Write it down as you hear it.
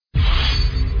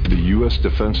U.S.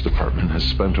 Defense Department has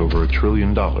spent over $1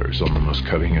 trillion on the most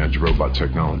cutting-edge robot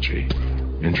technology,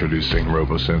 introducing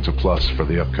RoboSanta Plus for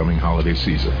the upcoming holiday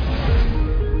season.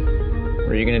 What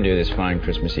are you going to do this fine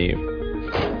Christmas Eve?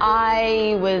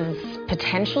 I was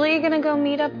potentially going to go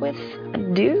meet up with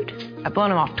a dude. I've blown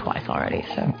him off twice already,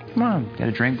 so... Come on, get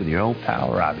a drink with your old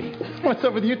pal, Robbie. What's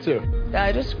up with you two?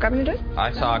 Just grabbing a drink. I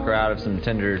talk her out of some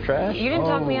Tinder trash. You didn't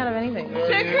talk me out of anything.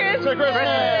 To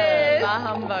Christmas!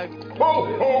 Humbug.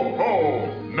 Ho, ho,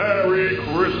 ho! Merry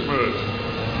Christmas!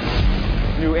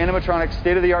 New animatronic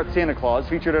state-of-the-art Santa Claus,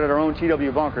 featured at our own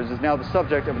TW Bunkers, is now the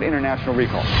subject of an international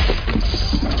recall.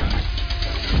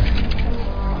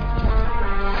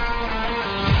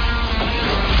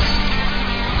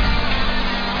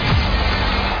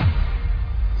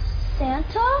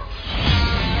 Santa?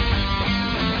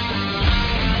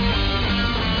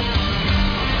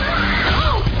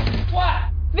 What?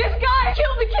 This guy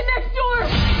killed the kid next door!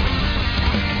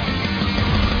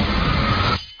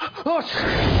 Oh,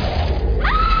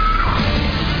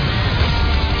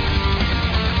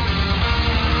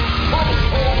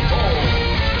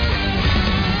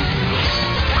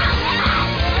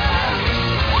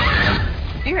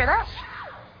 Do you hear that?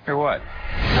 Or what?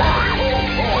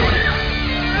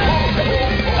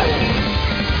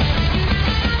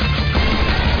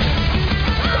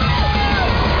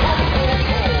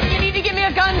 You need to give me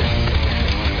a gun.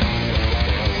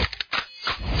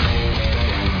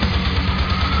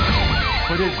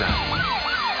 What is that?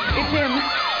 It's him.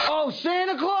 oh,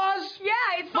 Santa Claus? Yeah,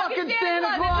 it's Fucking fucking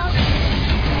Santa Claus. Claus!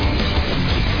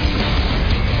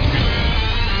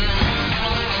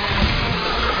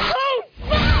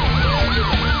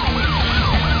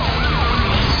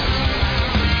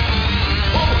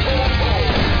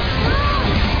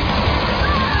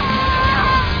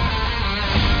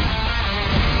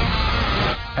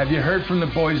 Have you heard from the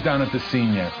boys down at the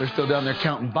scene yet? They're still down there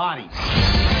counting bodies.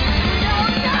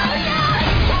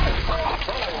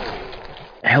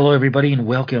 Hello, everybody, and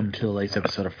welcome to the latest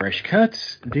episode of Fresh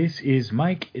Cuts. This is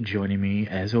Mike. Joining me,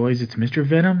 as always, it's Mr.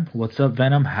 Venom. What's up,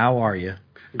 Venom? How are you?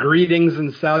 Greetings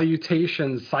and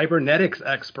salutations, cybernetics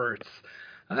experts.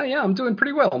 Yeah, I'm doing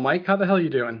pretty well, Mike. How the hell you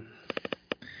doing?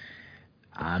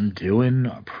 I'm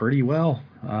doing pretty well.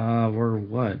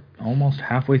 We're, almost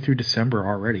halfway through December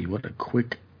already. What a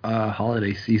quick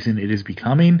holiday season it is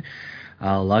becoming.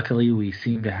 Luckily, we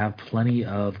seem to have plenty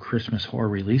of Christmas horror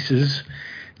releases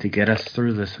to get us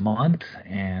through this month,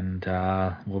 and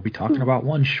we'll be talking about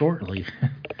one shortly.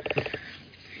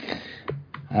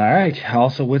 All right.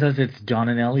 Also with us, it's Don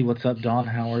and Ellie. What's up, Don?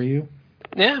 How are you?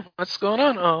 Yeah, what's going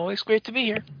on? Always great to be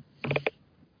here.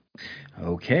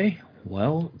 Okay.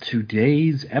 Well,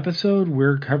 today's episode,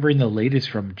 we're covering the latest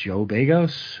from Joe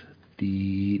Begos.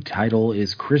 The title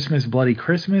is Christmas Bloody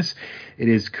Christmas. It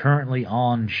is currently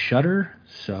on Shudder,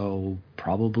 so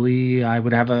probably I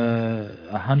would have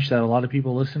a hunch that a lot of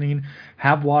people listening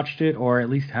have watched it, or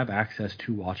at least have access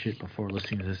to watch it before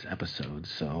listening to this episode.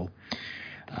 So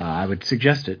I would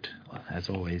suggest it, as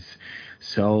always.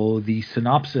 So the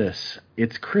synopsis: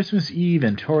 it's Christmas Eve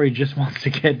and Tori just wants to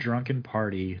get drunk and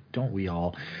party. Don't we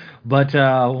all? But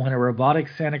when a robotic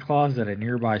Santa Claus at a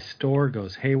nearby store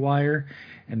goes haywire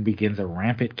and begins a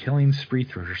rampant killing spree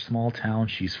through her small town,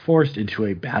 she's forced into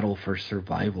a battle for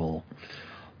survival.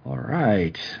 All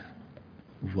right.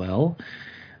 Well,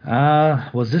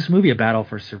 was this movie a battle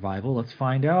for survival? Let's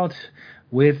find out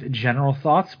with general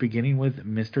thoughts, beginning with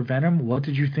Mr. Venom. What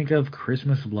did you think of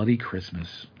Christmas Bloody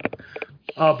Christmas?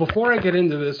 Before I get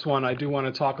into this one, I do want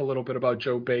to talk a little bit about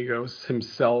Joe Begos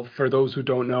himself. For those who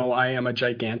don't know, I am a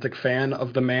gigantic fan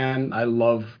of the man. I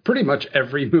love pretty much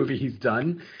every movie he's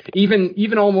done.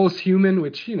 Even Almost Human,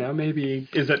 which, maybe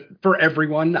isn't for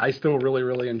everyone, I still really,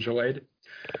 really enjoyed.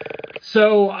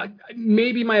 So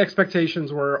maybe my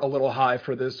expectations were a little high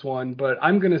for this one, but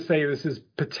I'm going to say this is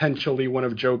potentially one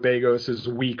of Joe Begos'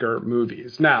 weaker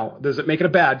movies. Now, does it make it a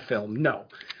bad film? No.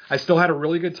 I still had a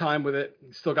really good time with it.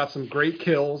 Still got some great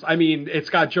kills. I mean, it's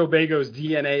got Joe Begos'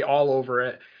 DNA all over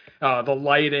it. The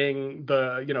lighting,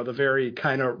 the very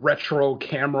kind of retro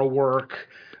camera work,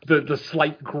 the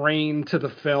slight grain to the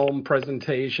film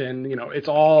presentation. It's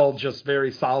all just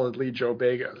very solidly Joe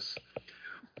Begos.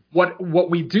 What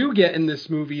we do get in this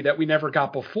movie that we never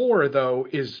got before, though,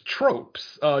 is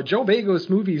tropes. Joe Begos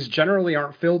movies generally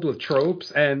aren't filled with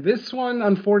tropes, and this one,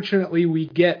 unfortunately, we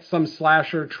get some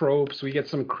slasher tropes, we get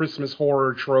some Christmas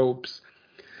horror tropes,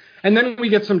 and then we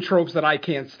get some tropes that I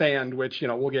can't stand, which,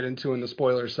 we'll get into in the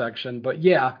spoiler section. But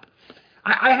yeah,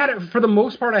 I had, for the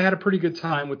most part, I had a pretty good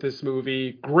time with this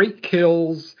movie. Great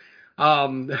kills.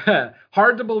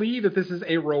 Hard to believe that this is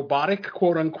a robotic,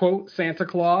 quote unquote, Santa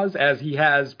Claus, as he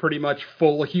has pretty much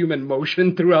full human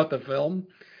motion throughout the film.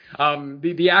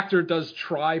 The actor does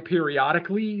try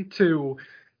periodically to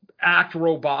act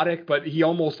robotic, but he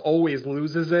almost always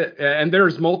loses it. And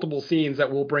there's multiple scenes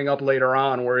that we'll bring up later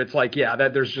on where it's like, yeah,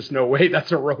 that there's just no way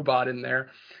that's a robot in there.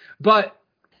 But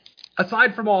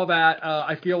aside from all that,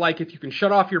 I feel like if you can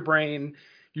shut off your brain,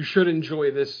 you should enjoy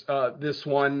this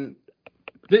one.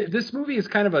 This movie is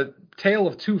kind of a tale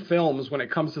of two films when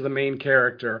it comes to the main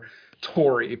character,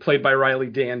 Tori, played by Riley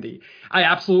Dandy. I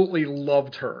absolutely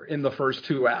loved her in the first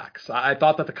two acts. I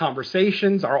thought that the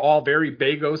conversations are all very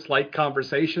Begos-like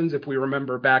conversations. If we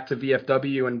remember back to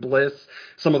VFW and Bliss,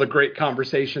 some of the great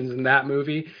conversations in that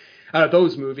movie,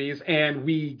 those movies, and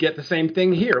we get the same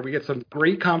thing here. We get some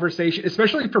great conversation,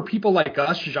 especially for people like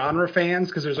us, genre fans,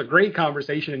 because there's a great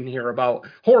conversation in here about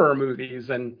horror movies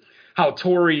and how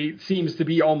Tori seems to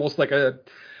be almost like a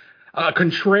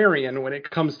contrarian when it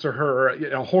comes to her,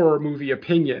 horror movie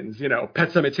opinions.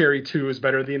 Pet Sematary 2 is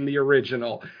better than the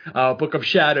original. Book of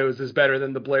Shadows is better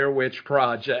than the Blair Witch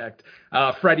Project.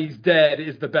 Freddy's Dead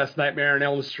is the best Nightmare on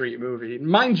Elm Street movie.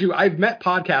 Mind you, I've met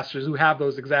podcasters who have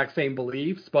those exact same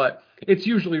beliefs, but it's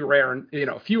usually rare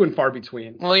and, few and far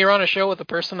between. Well, you're on a show with a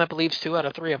person that believes 2 out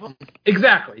of 3 of them.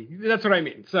 Exactly. That's what I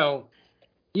mean. So,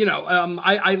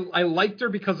 I liked her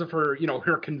because of her,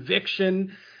 her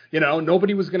conviction.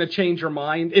 Nobody was going to change her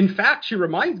mind. In fact, she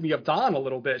reminds me of Dawn a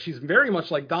little bit. She's very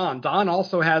much like Dawn. Dawn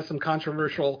also has some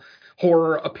controversial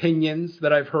horror opinions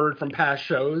that I've heard from past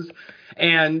shows.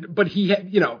 But he,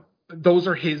 those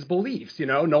are his beliefs.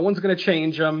 No one's going to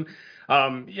change them.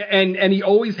 And he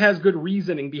always has good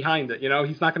reasoning behind it.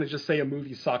 He's not going to just say a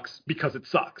movie sucks because it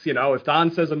sucks. If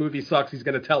Don says a movie sucks, he's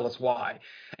going to tell us why,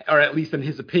 or at least in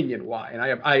his opinion why. And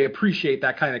I appreciate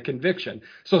that kind of conviction.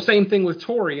 So same thing with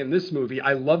Tori in this movie.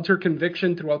 I loved her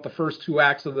conviction throughout the first 2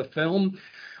 acts of the film.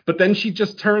 But then she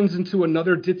just turns into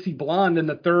another ditzy blonde in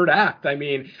the third act. I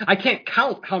mean, I can't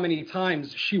count how many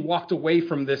times she walked away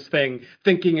from this thing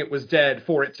thinking it was dead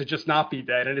for it to just not be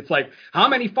dead. And it's like, how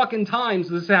many fucking times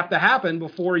does this have to happen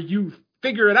before you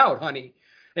figure it out, honey?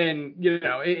 And,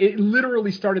 it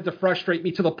literally started to frustrate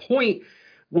me to the point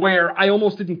where I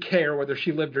almost didn't care whether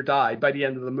she lived or died by the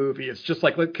end of the movie. It's just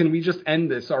like, look, can we just end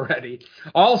this already?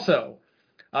 Also,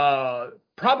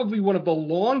 probably one of the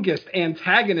longest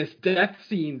antagonist death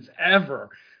scenes ever.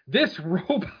 This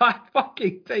robot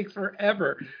fucking takes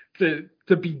forever to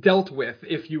be dealt with,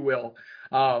 if you will.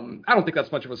 I don't think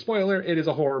that's much of a spoiler. It is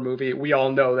a horror movie. We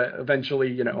all know that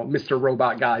eventually, Mr.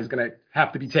 Robot Guy is going to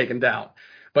have to be taken down.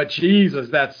 But Jesus,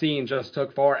 that scene just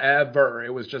took forever.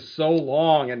 It was just so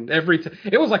long, and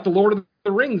it was like the Lord of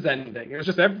the Rings ending. It was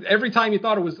just every time you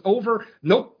thought it was over,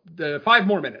 nope, 5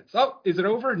 more minutes. Oh, is it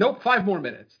over? Nope, 5 more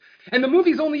minutes. And the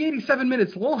movie's only 87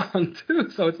 minutes long, too,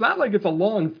 so it's not like it's a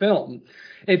long film.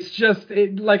 It's just,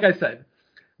 like I said,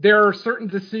 there are certain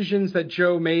decisions that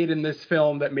Joe made in this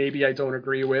film that maybe I don't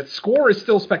agree with. Score is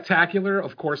still spectacular.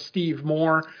 Of course, Steve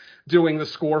Moore doing the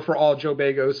score for all Joe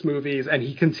Begos movies, and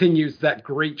he continues that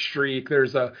great streak.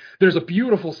 There's a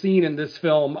beautiful scene in this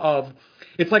film of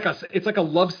it's like a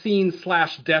love scene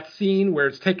 / death scene where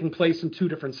it's taking place in 2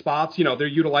 different spots. They're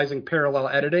utilizing parallel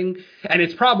editing, and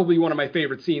it's probably one of my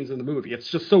favorite scenes in the movie. It's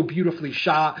just so beautifully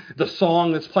shot. The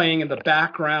song that's playing in the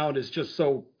background is just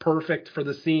so perfect for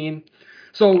the scene.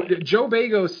 So Joe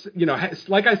Begos,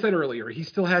 like I said earlier, he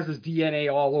still has his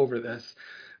DNA all over this.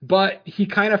 But he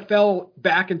kind of fell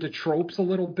back into tropes a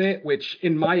little bit, which,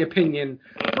 in my opinion,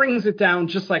 brings it down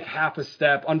just like half a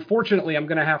step. Unfortunately, I'm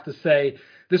going to have to say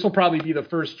this will probably be the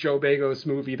first Joe Begos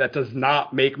movie that does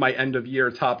not make my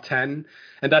end-of-year top 10.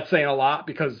 And that's saying a lot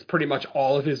because pretty much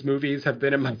all of his movies have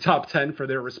been in my top 10 for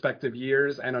their respective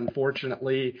years. And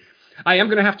unfortunately, I am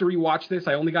going to have to rewatch this.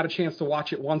 I only got a chance to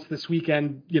watch it once this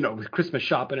weekend, with Christmas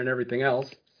shopping and everything else.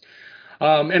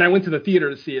 And I went to the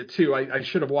theater to see it, too. I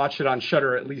should have watched it on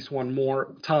Shudder at least one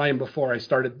more time before I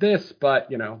started this, but,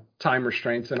 time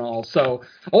restraints and all. So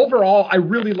overall, I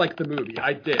really liked the movie.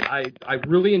 I did. I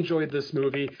really enjoyed this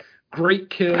movie.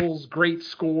 Great kills, great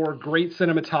score, great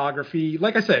cinematography.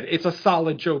 Like I said, it's a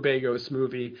solid Joe Begos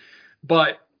movie,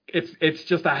 but it's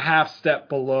just a half step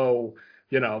below,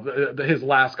 his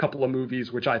last couple of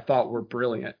movies, which I thought were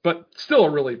brilliant, but still a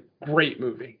really great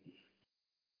movie.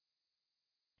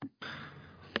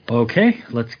 Okay,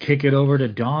 let's kick it over to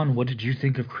Dawn. What did you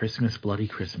think of Christmas, Bloody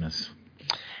Christmas?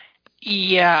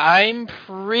 Yeah, I'm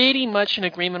pretty much in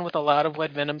agreement with a lot of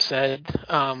what Venom said.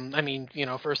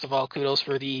 First of all, kudos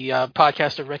for the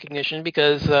podcast of recognition,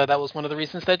 because that was one of the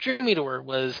reasons that drew me to her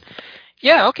was,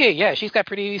 she's got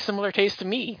pretty similar taste to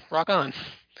me. Rock on.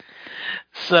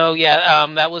 So yeah,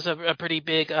 that was a pretty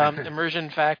big immersion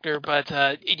factor. But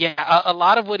yeah, a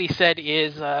lot of what he said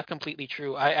is completely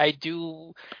true. I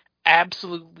do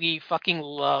absolutely fucking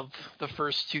love the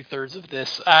first 2/3 of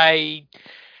this. I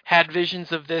had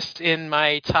visions of this in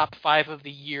my top 5 of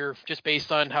the year just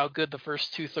based on how good the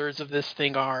first 2/3 of this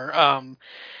thing are.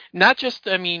 Not just,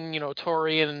 I mean,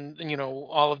 Tori and,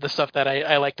 all of the stuff that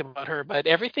I liked about her, but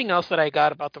everything else that I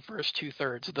got about the first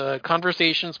 2/3. The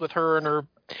conversations with her and her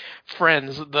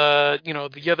friends,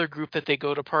 the other group that they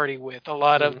go to party with. A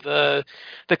lot of the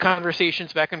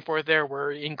conversations back and forth there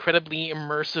were incredibly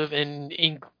immersive and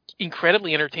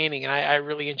incredibly entertaining, and I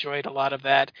really enjoyed a lot of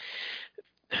that.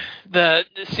 The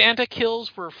Santa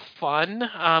kills were fun.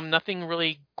 Nothing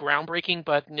really groundbreaking,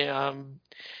 but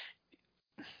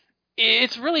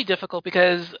it's really difficult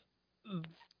because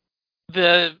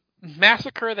the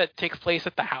massacre that takes place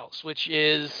at the house, which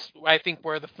is, I think,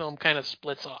 where the film kind of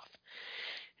splits off.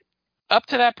 Up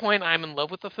to that point, I'm in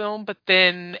love with the film, but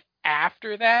then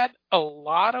after that, a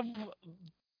lot of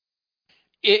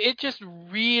it just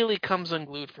really comes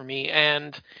unglued for me,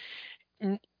 and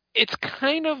it's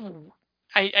kind of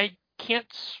I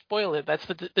can't spoil it. That's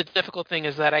the difficult thing,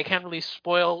 is that I can't really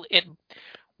spoil it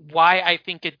why I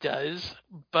think it does,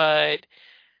 but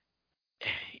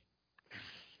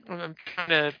I'm trying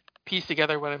to piece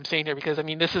together what I'm saying here, because I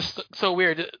mean this is so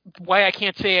weird. Why I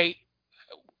can't say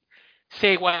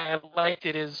why I liked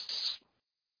it is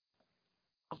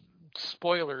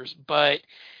spoilers, but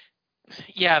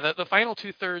yeah, the final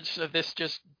 2/3 of this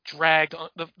just dragged on.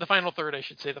 The final third, I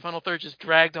should say, the final third just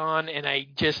dragged on, and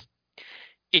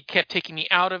it kept taking me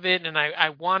out of it, and I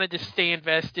wanted to stay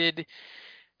invested.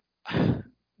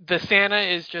 The Santa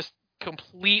is just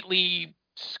completely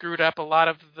screwed up. A lot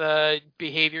of the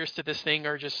behaviors to this thing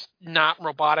are just not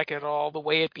robotic at all. The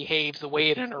way it behaves, the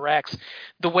way it interacts,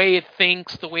 the way it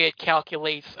thinks, the way it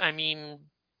calculates. I mean,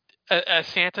 a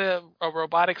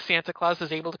robotic Santa Claus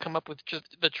is able to come up with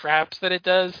just the traps that it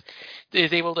does,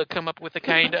 is able to come up with the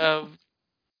kind of,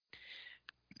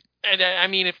 and I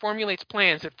mean, it formulates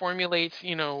plans. It formulates,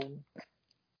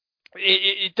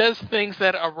 it does things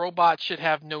that a robot should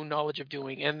have no knowledge of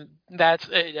doing, and that's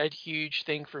a huge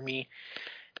thing for me.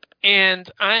 And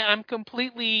I'm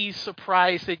completely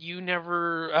surprised that you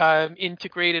never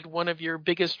integrated one of your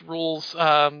biggest rules,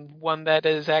 one that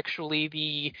is actually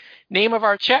the name of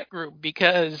our chat group,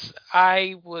 because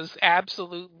I was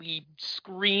absolutely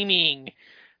screaming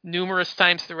numerous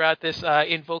times throughout this,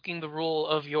 invoking the rule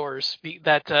of yours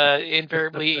that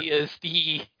invariably is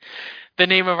the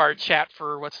name of our chat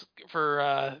for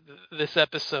this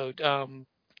episode.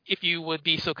 If you would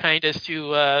be so kind as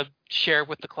to share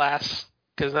with the class,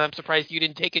 because I'm surprised you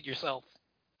didn't take it yourself.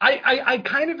 I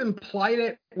kind of implied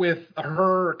it with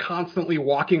her constantly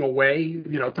walking away.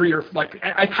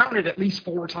 I counted at least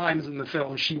 4 times in the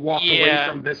film she walked away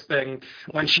from this thing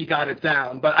when she got it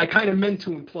down. But I kind of meant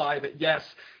to imply that,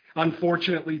 yes,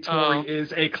 unfortunately, Tori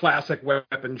is a classic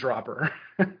weapon dropper.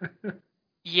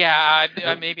 Yeah,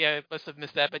 maybe I must have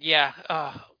missed that, but yeah.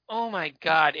 Oh my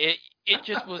God, it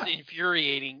just was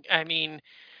infuriating. I mean,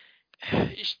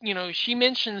 she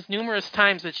mentions numerous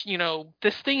times that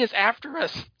this thing is after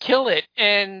us, kill it,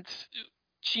 and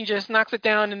she just knocks it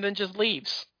down and then just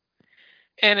leaves.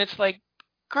 And it's like,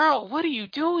 girl, what are you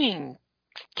doing?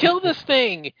 Kill this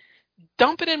thing.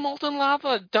 Dump it in molten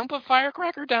lava. Dump a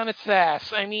firecracker down its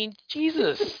ass. I mean,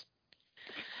 Jesus.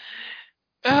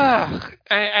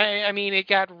 I mean,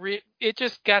 it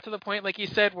just got to the point, like you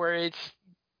said, where it's,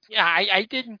 yeah, I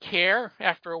didn't care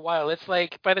after a while. It's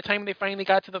like by the time they finally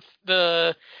got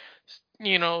to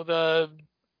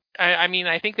I mean,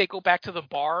 I think they go back to the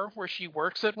bar where she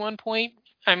works at one point.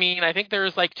 I mean, I think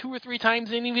there's like 2 or 3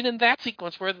 times, and even in that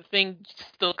sequence, where the thing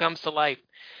still comes to life.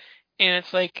 And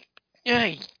it's like,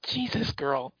 yeah, Jesus,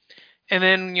 girl. And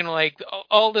then, like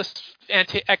all this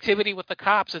activity with the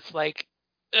cops, it's like,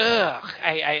 ugh,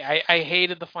 I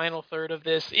hated the final third of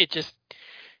this. It just,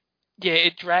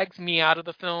 it dragged me out of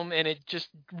the film, and it just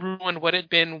ruined what had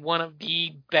been one of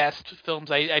the best films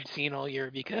I'd seen all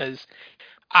year, because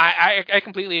I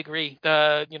completely agree.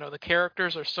 The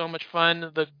characters are so much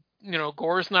fun. The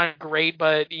gore's not great,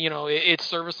 but it's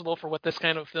serviceable for what this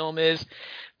kind of film is.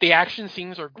 The action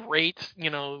scenes are great.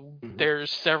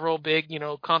 There's several big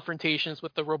confrontations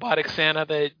with the robotic Santa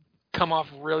that come off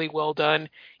really well done,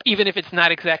 even if it's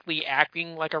not exactly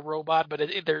acting like a robot, but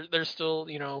there's still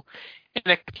in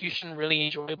execution really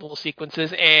enjoyable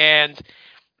sequences. And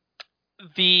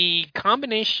the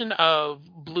combination of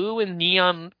blue and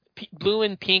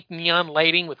pink neon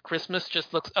lighting with Christmas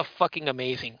just looks fucking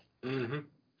amazing. Mm-hmm.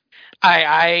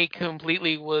 I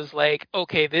completely was like,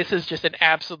 okay, this is just an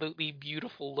absolutely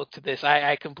beautiful look to this.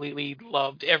 I completely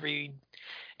loved every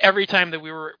time that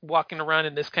we were walking around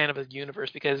in this kind of a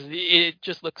universe because it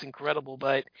just looks incredible.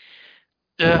 But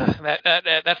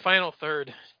that final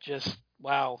third, just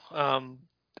wow.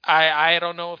 I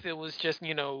don't know if it was just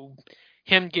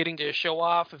him getting to show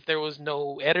off, if there was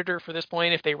no editor for this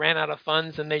point, if they ran out of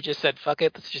funds and they just said fuck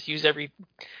it, let's just use every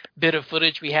bit of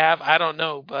footage we have. I don't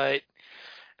know, but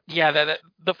yeah, that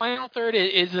the final third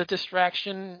is a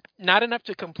distraction, not enough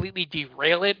to completely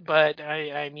derail it, but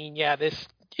I mean, yeah, this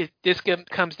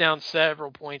comes down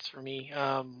several points for me.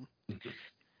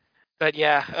 But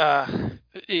yeah,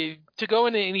 to go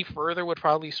into any further would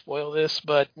probably spoil this,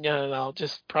 but no, I'll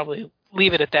just probably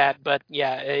leave it at that. But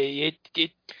yeah,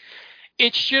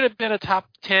 it should have been a top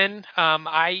 10.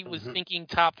 I was thinking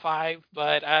top 5,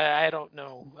 but I don't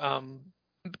know.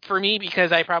 For me,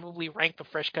 because I probably ranked the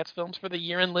Fresh Cuts films for the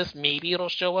year-end list, maybe it'll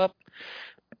show up.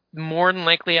 More than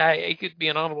likely, it could be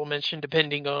an honorable mention,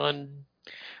 depending on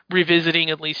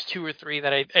revisiting at least 2 or 3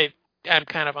 that I'm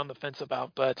kind of on the fence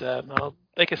about. But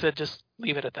like I said, just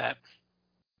leave it at that.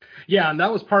 Yeah, and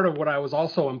that was part of what I was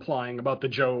also implying about the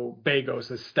Joe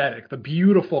Begos aesthetic. The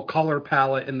beautiful color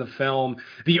palette in the film,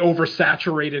 the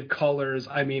oversaturated colors.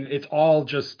 I mean, it's all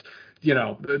just,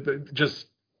 just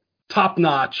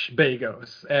top-notch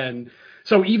Begos. And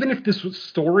so even if this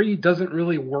story doesn't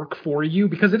really work for you,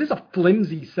 because it is a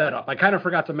flimsy setup. I kind of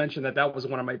forgot to mention that was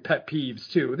one of my pet peeves,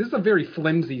 too. This is a very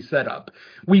flimsy setup.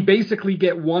 We basically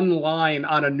get one line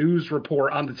on a news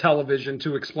report on the television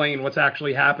to explain what's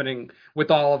actually happening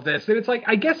with all of this. And it's like,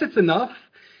 I guess it's enough,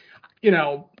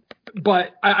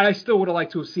 but I still would have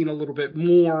liked to have seen a little bit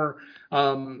more.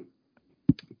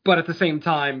 But at the same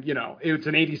time, it's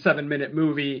an 87-minute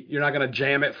movie. You're not going to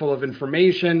jam it full of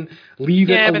information. Leave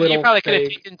it a little. Yeah, but you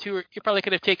probably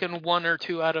could have taken 1 or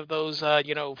 2 out of those,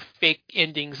 fake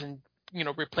endings and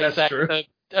replace that with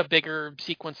a bigger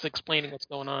sequence explaining what's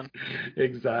going on.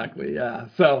 Exactly. Yeah.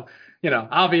 So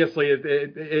obviously,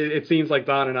 it seems like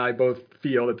Don and I both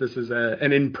feel that this is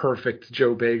an imperfect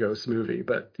Joe Begos movie,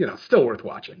 but still worth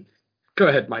watching. Go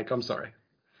ahead, Mike. I'm sorry.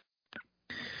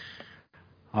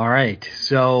 All right,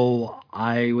 so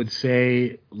I would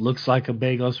say looks like a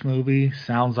Begos movie,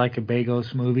 sounds like a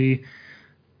Begos movie.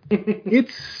 It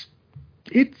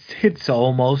hits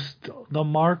almost the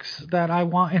marks that I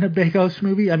want in a Begos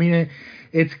movie. I mean,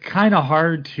 it's kind of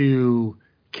hard to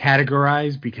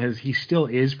categorize because he still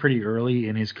is pretty early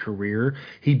in his career.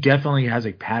 He definitely has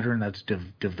a pattern that's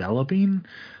developing.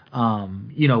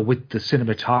 With the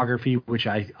cinematography, which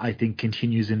I think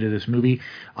continues into this movie.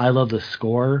 I love the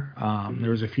score.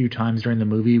 There was a few times during the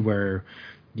movie where,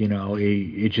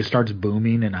 it just starts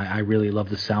booming, and I really love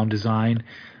the sound design.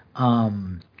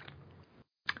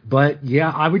 But yeah,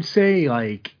 I would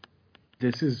say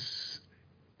this is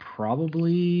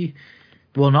probably,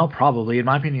 in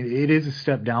my opinion, it is a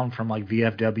step down from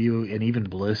VFW and even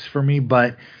Bliss for me,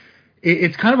 but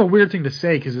it's kind of a weird thing to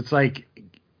say because it's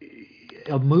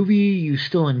a movie you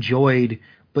still enjoyed,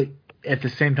 but at the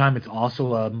same time, it's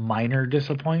also a minor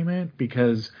disappointment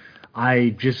because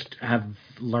I just have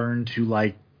learned to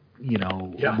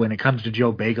when it comes to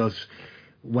Joe Begos,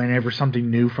 whenever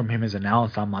something new from him is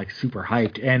announced, I'm super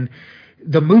hyped. And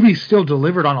the movie still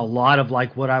delivered on a lot of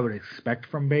what I would expect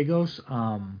from Begos.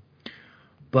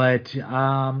 But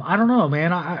I don't know,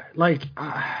 man.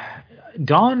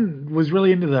 Don was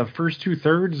really into the first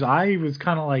 2/3. I was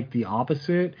kind of the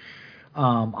opposite.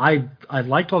 I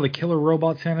liked all the killer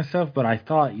robot Santa stuff, but I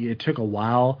thought it took a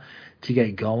while to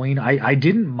get going. I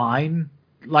didn't mind,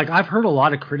 I've heard a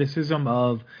lot of criticism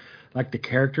of the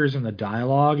characters and the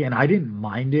dialogue, and I didn't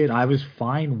mind it. I was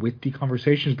fine with the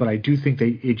conversations, but I do think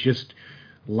it just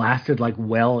lasted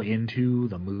well into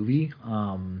the movie.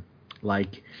 By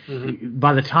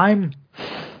the time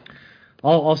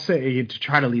I'll say, to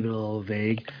try to leave it a little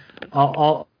vague,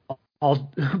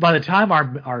 by the time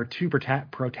our 2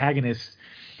 protagonists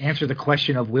answer the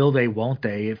question of will they, won't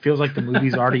they, it feels like the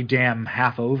movie's already damn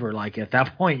half over. At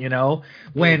that point,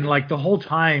 when the whole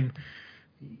time,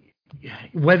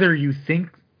 whether you think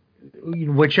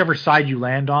whichever side you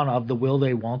land on of the will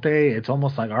they, won't they, it's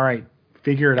almost all right,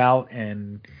 figure it out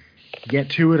and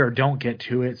get to it or don't get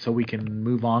to it so we can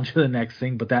move on to the next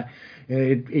thing. But that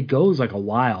it goes a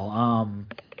while.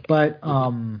 But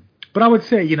I would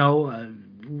say,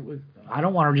 I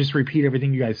don't want to just repeat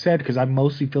everything you guys said because I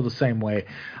mostly feel the same way.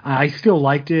 I still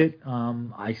liked it.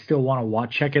 I still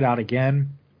want to check it out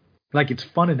again. It's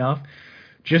fun enough.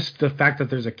 Just the fact that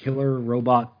there's a killer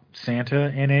robot Santa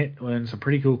in it and some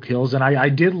pretty cool kills. And I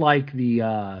did like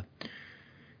the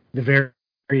very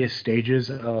various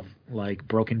stages of like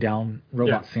broken down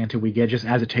Robot Santa we get just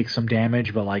as it takes some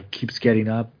damage, but like keeps getting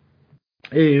up.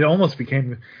 It almost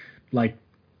became like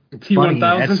funny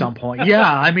at some point.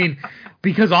 Yeah, I mean,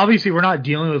 because obviously we're not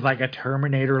dealing with like a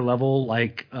Terminator level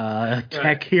like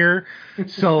tech here,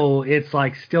 so it's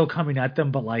like still coming at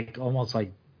them, but like almost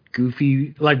like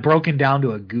goofy, like broken down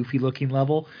to a goofy looking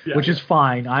level, which is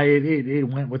fine. It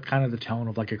went with kind of the tone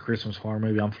of like a Christmas horror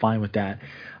movie. I'm fine with that.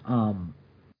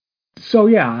 So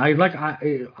yeah,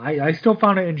 I still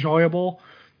found it enjoyable.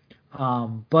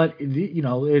 But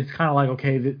it's kind of like,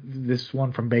 okay, this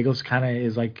one from Bagos kind of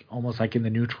is like almost like in the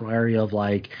neutral area of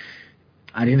like,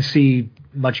 I didn't see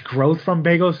much growth from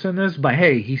Bagos in this, but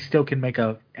hey, he still can make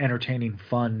a entertaining,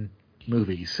 fun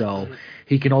movie. So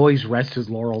he can always rest his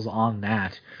laurels on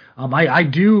that. I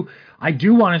do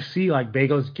want to see like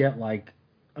Bagos get like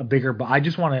a bigger, but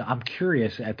I'm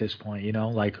curious at this point,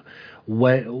 like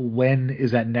when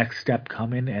is that next step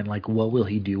coming and like what will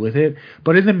he do with it?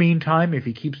 But in the meantime, if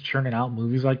he keeps churning out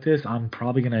movies like this, I'm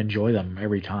probably going to enjoy them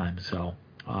every time. So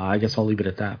I guess I'll leave it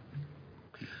at that.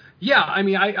 Yeah, I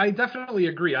mean, I definitely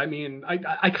agree. I mean,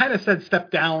 I kind of said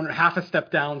step down, half a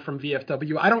step down from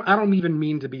VFW. I don't even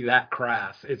mean to be that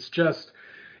crass. It's just,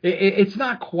 it's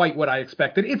not quite what I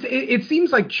expected. It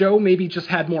seems like Joe maybe just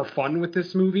had more fun with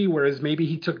this movie, whereas maybe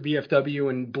he took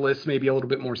VFW and Bliss maybe a little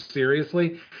bit more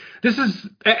seriously. This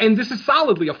is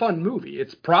solidly a fun movie.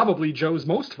 It's probably Joe's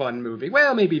most fun movie.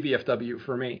 Well, maybe VFW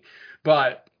for me,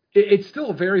 but it's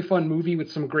still a very fun movie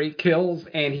with some great kills,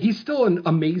 and he's still an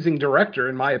amazing director,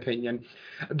 in my opinion.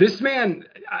 This man,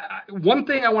 one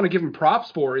thing I want to give him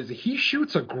props for is he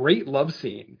shoots a great love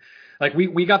scene. Like,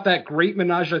 we got that great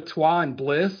menage a trois in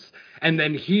Bliss, and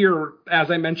then here,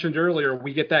 as I mentioned earlier,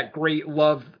 we get that great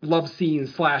love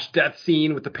scene / death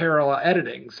scene with the parallel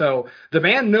editing. So the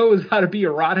man knows how to be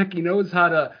erotic. He knows how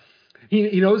to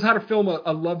He knows how to film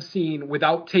a love scene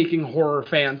without taking horror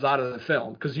fans out of the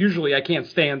film, because usually I can't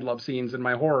stand love scenes in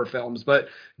my horror films, but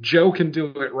Joe can do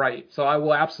it right. So I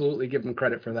will absolutely give him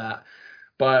credit for that.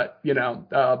 But,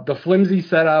 the flimsy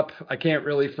setup, I can't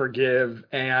really forgive.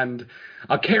 And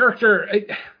a character,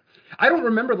 I don't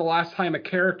remember the last time a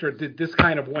character did this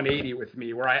kind of 180 with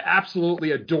me, where I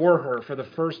absolutely adore her for the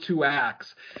first 2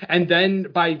 acts. And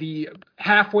then by the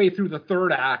halfway through the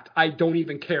 3rd act, I don't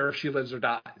even care if she lives or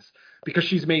dies, because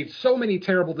she's made so many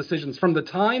terrible decisions. From the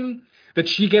time that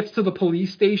she gets to the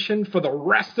police station, for the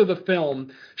rest of the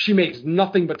film, she makes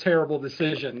nothing but terrible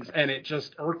decisions, and it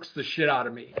just irks the shit out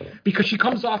of me, because she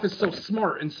comes off as so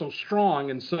smart and so strong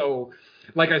and so,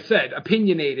 like I said,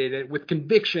 opinionated with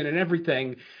conviction and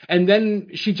everything. And then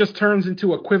she just turns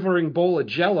into a quivering bowl of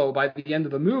Jell-O by the end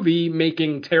of the movie,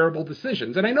 making terrible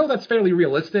decisions. And I know that's fairly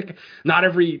realistic. Not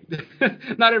every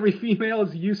female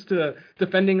is used to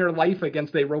defending her life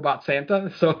against a robot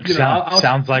Santa. So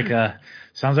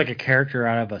sounds like a character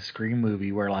out of a Scream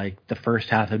movie, where like the first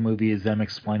half of the movie is them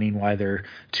explaining why they're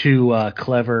too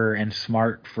clever and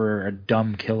smart for a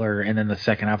dumb killer, and then the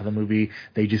second half of the movie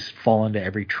they just fall into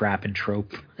every trap and trope.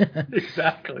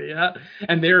 Exactly, yeah.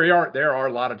 And there are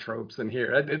a lot of tropes in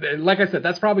here. Like I said,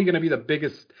 that's probably going to be the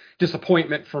biggest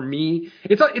disappointment for me.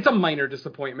 It's a minor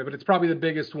disappointment, but it's probably the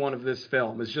biggest one of this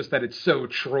film. Is just that it's so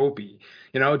tropey.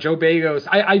 Joe Bagos,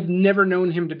 I've never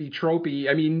known him to be tropey.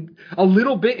 I mean, a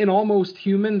little bit in Almost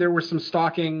Human, there were some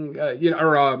stalking,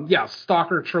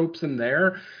 stalker tropes in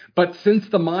there. But since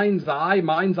the Mind's Eye,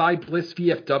 Bliss,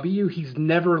 VFW, he's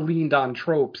never leaned on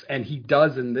tropes, and he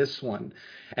does in this one.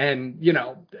 And,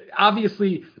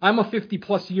 obviously, I'm a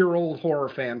 50-plus-year-old horror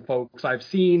fan, folks. I've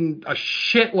seen a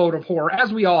shitload of horror,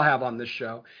 as we all have on this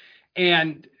show.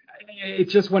 And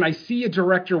it's just, when I see a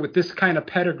director with this kind of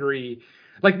pedigree,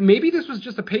 like, maybe this was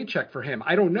just a paycheck for him.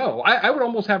 I don't know. I would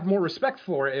almost have more respect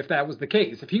for it if that was the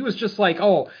case. If he was just like,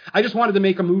 oh, I just wanted to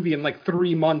make a movie in like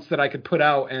 3 months that I could put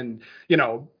out, and,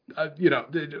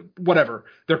 whatever.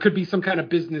 There could be some kind of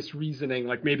business reasoning,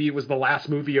 like maybe it was the last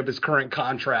movie of his current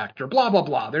contract or blah, blah,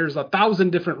 blah. There's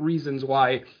 1,000 different reasons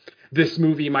why this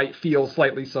movie might feel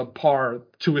slightly subpar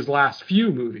to his last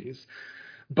few movies.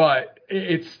 But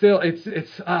it's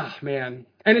man.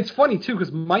 And it's funny, too,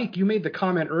 because, Mike, you made the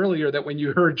comment earlier that when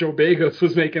you heard Joe Bagos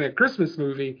was making a Christmas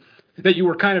movie, that you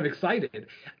were kind of excited.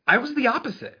 I was the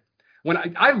opposite. When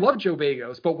I love Joe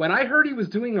Bagos, but when I heard he was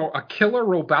doing a killer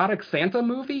robotic Santa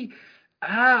movie,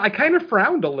 I kind of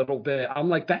frowned a little bit. I'm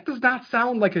like, that does not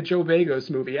sound like a Joe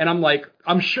Bagos movie. And I'm like,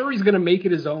 I'm sure he's going to make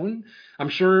it his own. I'm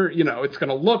sure, it's going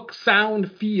to look,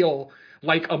 sound, feel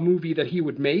like a movie that he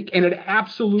would make. And it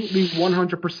absolutely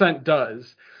 100%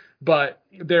 does. But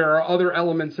there are other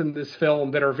elements in this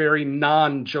film that are very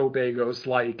non-Joe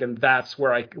Bagos-like, and that's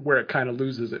where it kind of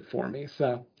loses it for me.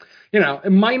 So,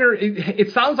 minor.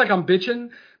 It sounds like I'm bitching,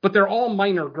 but they're all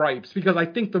minor gripes because I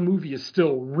think the movie is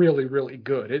still really, really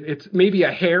good. It's maybe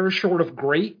a hair short of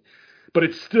great, but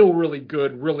it's still really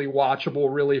good, really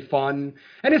watchable, really fun,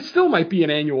 and it still might be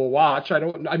an annual watch.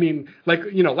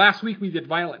 Last week we did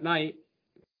Violent Night.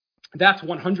 That's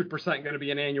 100% going to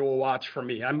be an annual watch for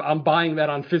me. I'm buying that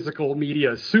on physical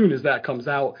media as soon as that comes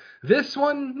out. This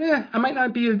one, I might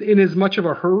not be in as much of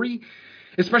a hurry,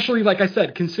 especially, like I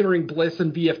said, considering Bliss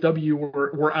and VFW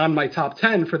were on my top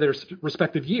 10 for their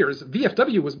respective years.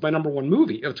 VFW was my number one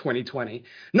movie of 2020.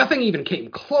 Nothing even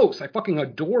came close. I fucking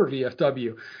adore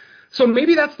VFW. So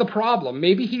maybe that's the problem.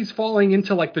 Maybe he's falling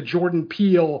into like the Jordan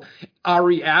Peele,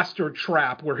 Ari Aster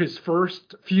trap where his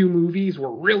first few movies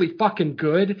were really fucking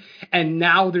good. And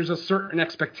now there's a certain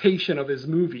expectation of his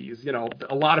movies.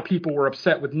 A lot of people were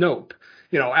upset with Nope,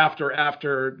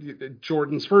 after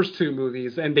Jordan's first two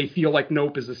movies, and they feel like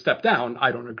Nope is a step down.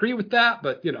 I don't agree with that,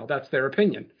 but that's their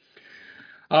opinion.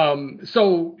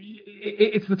 So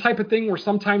it's the type of thing where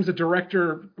sometimes a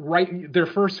director their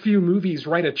first few movies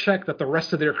write a check that the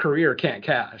rest of their career can't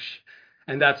cash.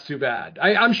 And that's too bad.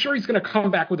 I'm sure he's going to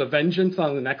come back with a vengeance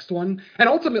on the next one. And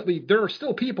ultimately, there are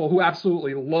still people who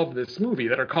absolutely love this movie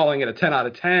that are calling it a 10 out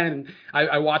of 10.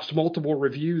 I watched multiple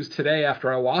reviews today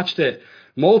after I watched it.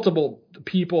 Multiple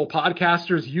people,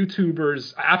 podcasters,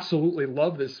 YouTubers absolutely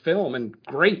love this film. And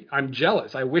great. I'm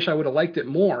jealous. I wish I would have liked it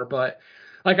more. But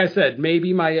like I said,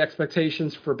 maybe my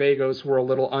expectations for Bagos were a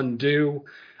little undue.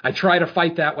 I try to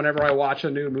fight that whenever I watch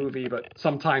a new movie, but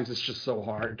sometimes it's just so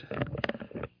hard.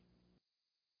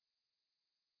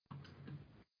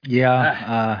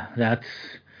 Yeah, that's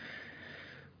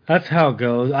how it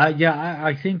goes.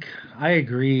 I think I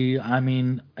agree. I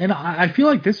mean, and I feel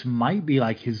like this might be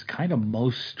like his kind of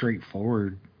most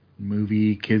straightforward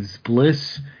movie because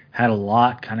Bliss had a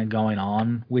lot kind of going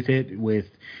on with it.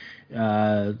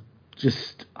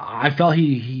 I felt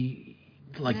he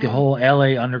like the whole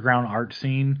LA underground art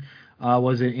scene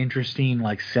was an interesting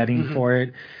like setting for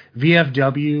it.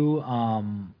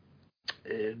 VFW,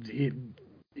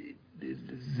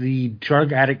 the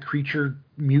drug addict creature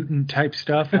mutant type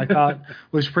stuff I thought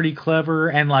was pretty clever,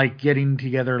 and like getting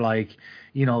together like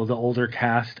the older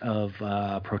cast of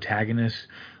protagonists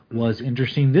was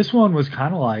interesting. This one was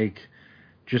kind of like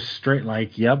just straight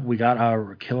like, yep, we got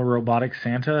a killer robotic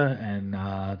Santa, and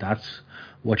that's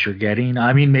what you're getting.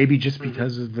 I mean, maybe just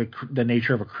because of the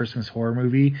nature of a Christmas horror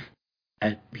movie,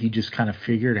 he just kind of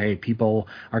figured, hey, people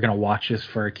are going to watch this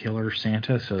for a killer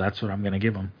Santa, so that's what I'm going to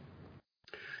give them.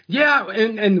 Yeah,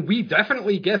 and we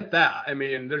definitely get that. I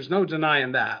mean, there's no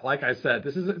denying that. Like I said,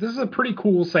 this is a pretty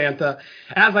cool Santa.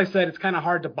 As I said, it's kind of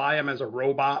hard to buy him as a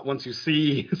robot once you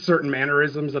see certain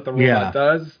mannerisms that the robot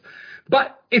does.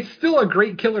 But it's still a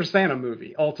great Killer Santa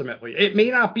movie, ultimately. It may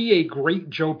not be a great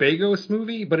Joe Bagos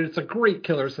movie, but it's a great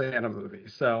Killer Santa movie.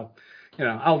 So,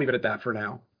 I'll leave it at that for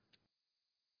now.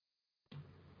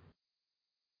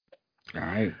 All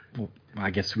right. Well,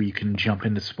 I guess we can jump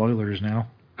into spoilers now.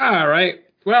 All right.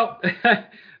 Well,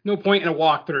 no point in a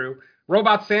walkthrough.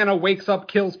 Robot Santa wakes up,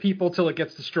 kills people till it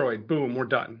gets destroyed. Boom, we're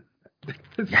done.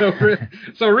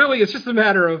 So really, it's just a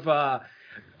matter of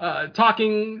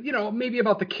talking, maybe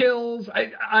about the kills.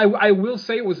 I will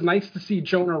say it was nice to see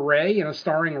Jonah Ray in a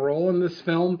starring role in this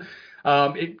film.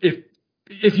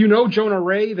 If you know Jonah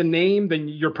Ray, the name, then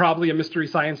you're probably a Mystery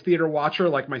Science Theater watcher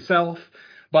like myself.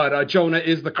 But Jonah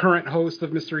is the current host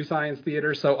of Mystery Science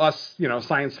Theater, so us,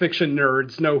 science fiction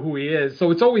nerds know who he is. So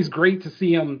it's always great to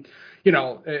see him,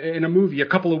 in a movie. A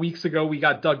couple of weeks ago, we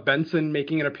got Doug Benson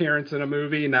making an appearance in a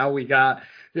movie. Now we got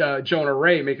Jonah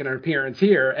Ray making an appearance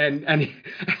here, and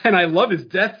I love his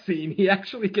death scene. He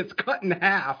actually gets cut in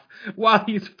half while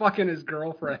he's fucking his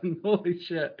girlfriend. Holy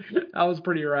shit, that was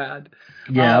pretty rad.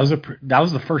 Yeah, that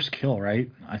was the first kill,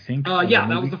 right? I think. Yeah,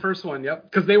 that was the first one.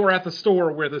 Yep, because they were at the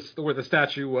store where the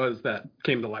statue was that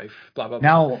came to life. Blah blah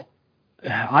blah. Now,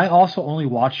 I also only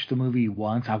watched the movie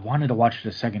once. I wanted to watch it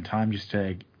a second time just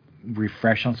to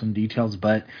refresh on some details,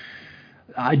 but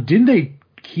didn't they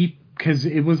keep? Because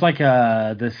it was like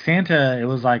the Santa, it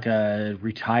was like a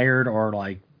retired or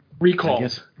like recalled, I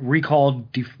guess,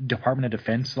 recalled Department of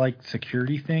Defense like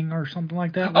security thing or something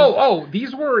like that.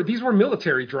 These were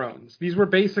military drones. These were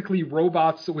basically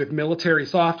robots with military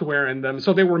software in them,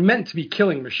 so they were meant to be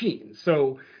killing machines.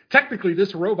 So technically,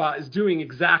 this robot is doing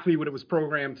exactly what it was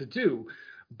programmed to do.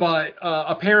 But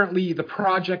apparently the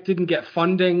project didn't get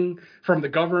funding from the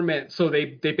government, so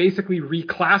they basically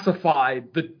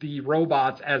reclassified the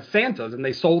robots as Santas, and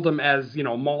they sold them as,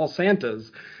 mall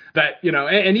Santas. that,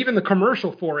 and even the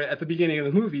commercial for it at the beginning of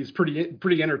the movie is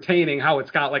pretty entertaining, how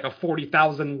it's got like a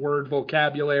 40,000 word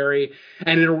vocabulary,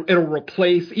 and it'll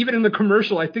replace, even in the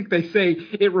commercial, I think they say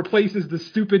it replaces the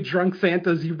stupid drunk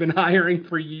Santas you've been hiring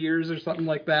for years or something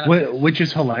like that. Which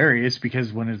is hilarious,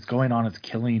 because when it's going on its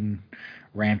killing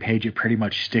rampage, it pretty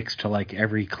much sticks to like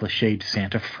every cliched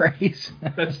Santa phrase.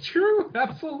 That's true.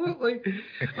 Absolutely.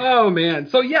 Oh man.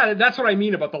 So yeah, that's what I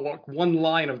mean about the one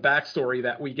line of backstory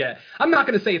that we get. I'm not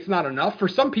going to say it's not enough. For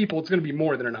some people, it's going to be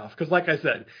more than enough. Because like I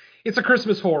said, it's a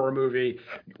Christmas horror movie.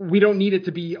 We don't need it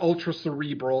to be ultra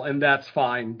cerebral, and that's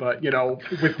fine. But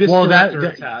with this director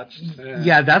attached.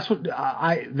 Yeah, that's what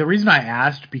the reason I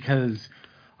asked, because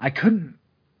I couldn't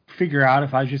figure out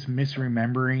if I was just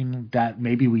misremembering that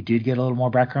maybe we did get a little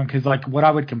more background, because like what I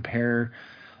would compare,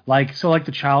 like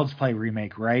the Child's Play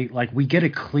remake, right? Like we get a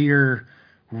clear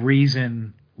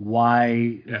reason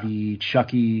why the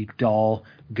Chucky doll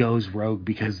goes rogue,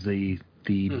 because the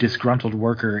disgruntled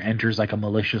worker enters like a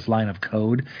malicious line of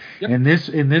code. Yep.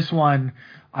 In this one,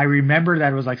 I remember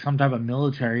that it was like some type of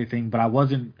military thing, but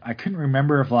I couldn't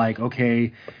remember if like,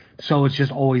 okay, so it's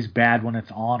just always bad when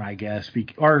it's on, I guess,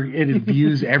 or it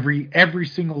views every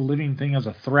single living thing as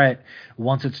a threat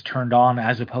once it's turned on,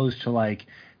 as opposed to like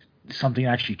something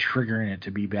actually triggering it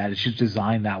to be bad. It's just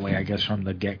designed that way, I guess, from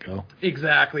the get-go.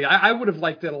 Exactly. I would have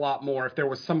liked it a lot more if there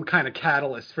was some kind of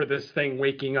catalyst for this thing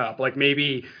waking up. Like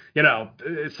maybe,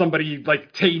 somebody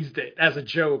like tased it as a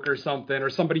joke or something, or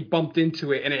somebody bumped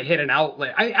into it and it hit an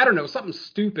outlet. I don't know, something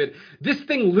stupid. This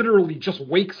thing literally just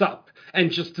wakes up and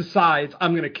just decides,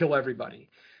 I'm going to kill everybody.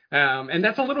 And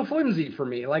that's a little flimsy for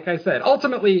me. Like I said,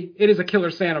 ultimately, it is a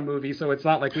Killer Santa movie, so it's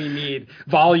not like we need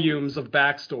volumes of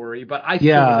backstory, but I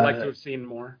still would like to have seen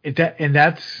more.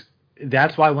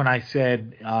 That's why when I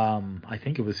said, I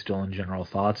think it was still in General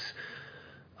Thoughts,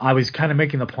 I was kind of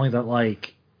making the point that,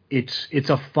 like, it's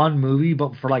a fun movie,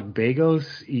 but for, like, Begos,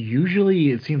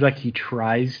 usually it seems like he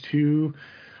tries to,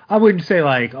 I wouldn't say,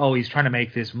 like, oh, he's trying to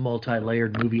make this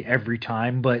multi-layered movie every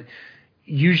time, but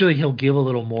usually he'll give a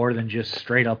little more than just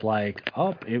straight up like,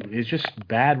 oh, it's just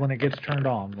bad when it gets turned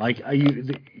on. Like I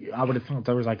would have thought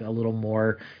there was like a little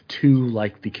more to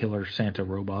like the Killer Santa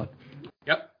robot.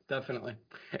 Yep, definitely.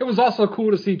 It was also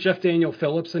cool to see Jeff Daniel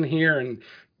Phillips in here and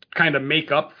kind of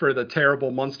make up for the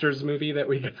terrible Monsters movie that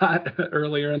we got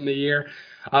earlier in the year.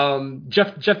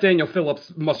 Jeff Daniel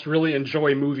Phillips must really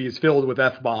enjoy movies filled with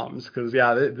F-bombs, because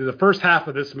the first half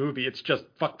of this movie, it's just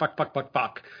fuck,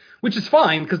 which is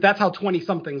fine, because that's how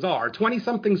 20-somethings are.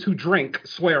 20-somethings who drink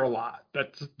swear a lot.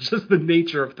 That's just the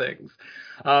nature of things.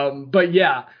 But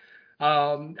yeah,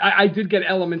 I did get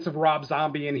elements of Rob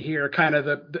Zombie in here, kind of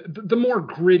the more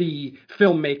gritty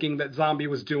filmmaking that Zombie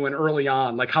was doing early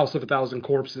on, like House of a Thousand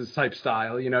Corpses type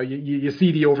style. You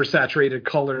see the oversaturated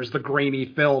colors, the grainy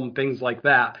film, things like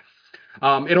that.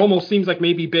 It almost seems like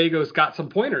maybe Begos got some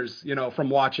pointers, from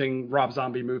watching Rob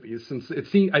Zombie movies, since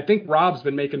I think Rob's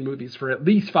been making movies for at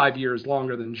least 5 years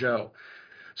longer than Joe.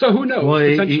 So who knows? Well,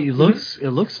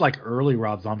 it looks like early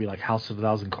Rob Zombie, like House of a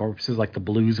Thousand Corpses, like the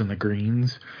blues and the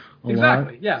greens.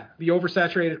 Exactly. Yeah, the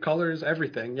oversaturated colors,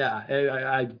 everything. Yeah,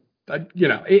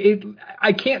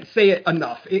 I can't say it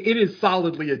enough. It is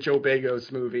solidly a Joe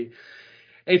Begos movie.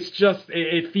 It's just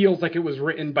it feels like it was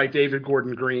written by David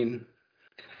Gordon Green.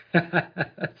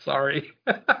 Sorry.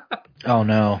 Oh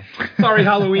no. Sorry,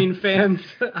 Halloween fans.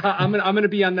 I'm gonna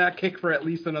be on that kick for at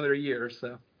least another year.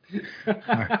 So.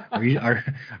 Are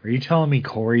you telling me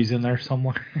Corey's in there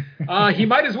somewhere? He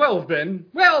might as well have been.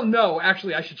 Well, no,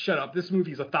 actually, I should shut up. This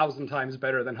movie's 1,000 times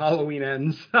better than Halloween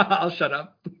Ends. I'll shut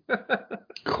up.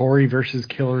 Corey versus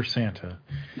Killer Santa.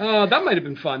 That might have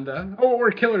been fun, though.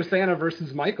 Or Killer Santa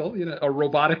versus Michael. A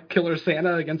robotic Killer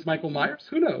Santa against Michael Myers.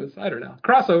 Who knows? I don't know.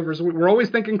 Crossovers. We're always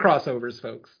thinking crossovers,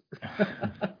 folks.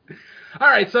 All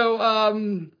right,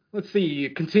 so let's see.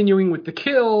 Continuing with the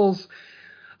kills.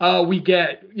 We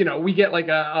get like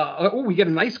we get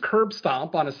a nice curb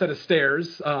stomp on a set of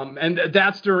stairs, and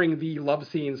that's during the love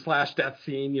scene / death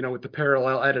scene, with the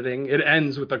parallel editing. It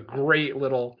ends with a great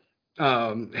little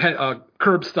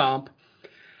curb stomp.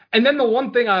 And then the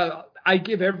one thing I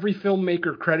give every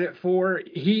filmmaker credit for,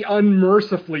 he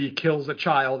unmercifully kills a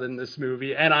child in this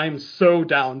movie, and I'm so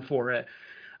down for it.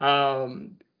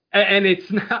 And it's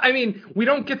not, we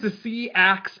don't get to see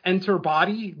Axe enter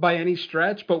body by any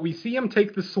stretch, but we see him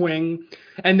take the swing,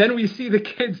 and then we see the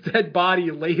kid's dead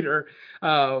body later.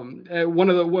 One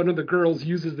of the girls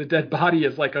uses the dead body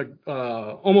as like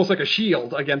almost like a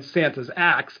shield against Santa's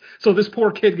axe. So this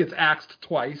poor kid gets axed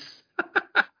twice.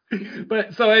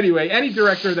 But so anyway, any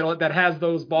director that has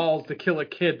those balls to kill a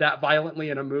kid that violently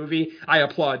in a movie, I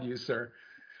applaud you, sir.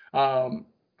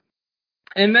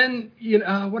 And then,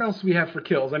 what else do we have for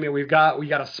kills? I mean, we got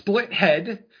a split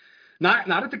head, not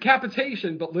a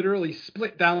decapitation, but literally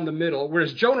split down the middle.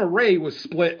 Whereas Jonah Ray was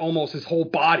split almost his whole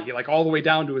body, like all the way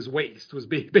down to his waist, was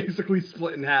basically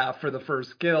split in half for the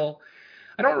first kill.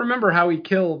 I don't remember how he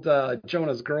killed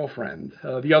Jonah's girlfriend,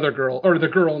 the other girl, or the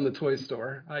girl in the toy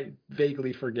store. I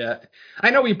vaguely forget. I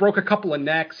know he broke a couple of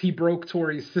necks. He broke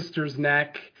Tori's sister's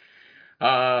neck.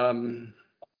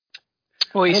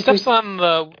 Well, he steps on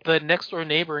the next door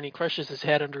neighbor and he crushes his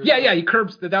head under. Yeah, he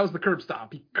curbs. That was the curb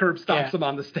stomp. He curb stomps him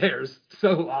on the stairs.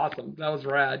 So awesome. That was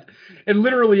rad. And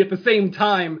literally at the same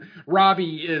time,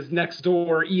 Robbie is next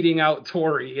door eating out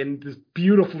Tori in this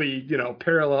beautifully,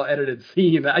 parallel edited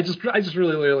scene. I just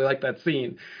really, really like that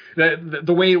scene.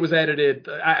 The way it was edited.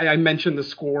 I mentioned the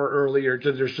score earlier.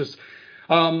 There's just.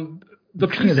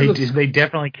 They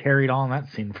definitely carried on that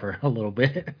scene for a little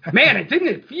bit. Man, it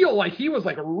didn't feel like he was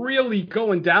like really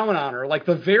going down on her. Like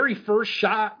the very first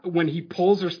shot when he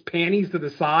pulls her panties to the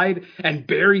side and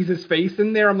buries his face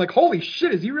in there, I'm like, holy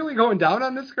shit, is he really going down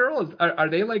on this girl? Are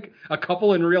they like a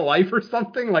couple in real life or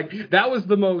something? Like that was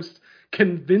the most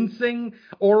convincing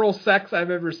oral sex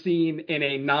I've ever seen in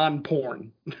a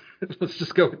non-porn. Let's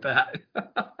just go with that.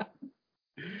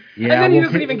 Yeah, and then he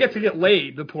doesn't even get to get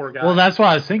laid, the poor guy. Well, that's what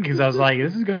I was thinking, because I was like,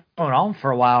 this is going on for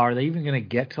a while. Are they even going to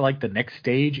get to, like, the next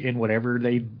stage in whatever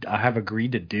they have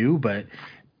agreed to do? But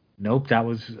nope, that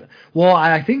was... Well,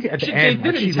 I think at the end,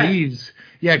 when she leaves...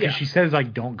 Yeah, because she says,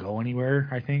 like, don't go anywhere,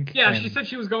 I think. Yeah, she said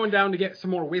she was going down to get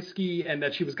some more whiskey and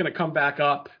that she was going to come back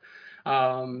up.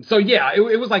 So yeah,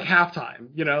 it was like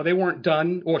halftime, they weren't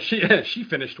done. Well, she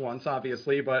finished once,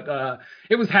 obviously, but,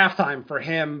 it was halftime for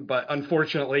him. But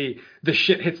unfortunately the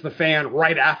shit hits the fan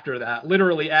right after that,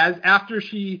 literally after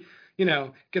she,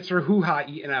 gets her hoo-ha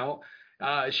eaten out.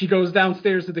 She goes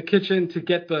downstairs to the kitchen to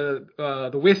get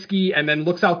the whiskey and then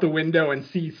looks out the window and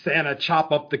sees Santa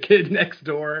chop up the kid next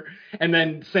door. And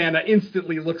then Santa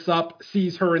instantly looks up,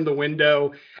 sees her in the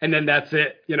window. And then that's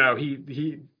it.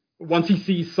 Once he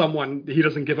sees someone, he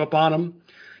doesn't give up on him.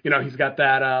 He's got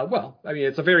that,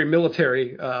 it's a very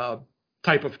military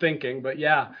type of thinking. But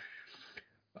yeah,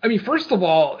 I mean, first of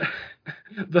all,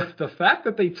 the fact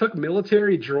that they took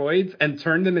military droids and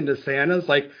turned them into Santas,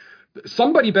 like,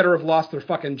 somebody better have lost their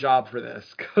fucking job for this.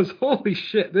 Because holy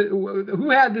shit,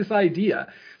 who had this idea?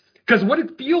 Because what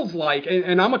it feels like,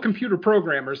 and I'm a computer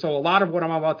programmer, so a lot of what I'm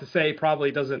about to say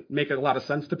probably doesn't make a lot of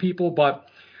sense to people, but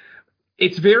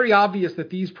it's very obvious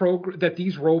that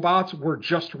these robots were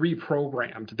just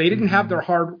reprogrammed. They didn't have their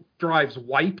hard drives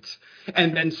wiped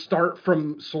and then start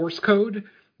from source code.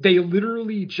 They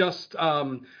literally just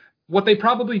what they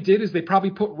probably did is they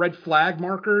probably put red flag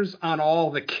markers on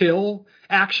all the kill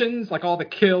actions, like all the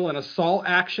kill and assault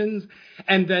actions,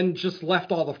 and then just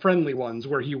left all the friendly ones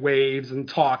where he waves and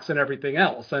talks and everything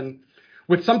else. And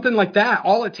with something like that,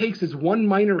 all it takes is one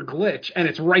minor glitch and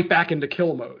it's right back into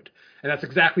kill mode. And that's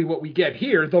exactly what we get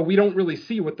here, though we don't really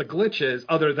see what the glitch is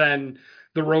other than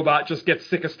the robot just gets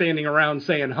sick of standing around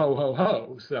saying ho, ho,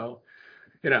 ho. So,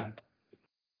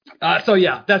 so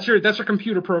yeah, that's your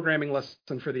computer programming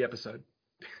lesson for the episode.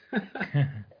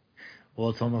 Well,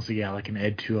 it's almost like an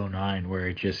Ed 209 where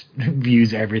it just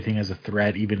views everything as a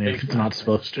threat, even if it's not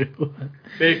supposed to.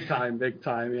 Big time,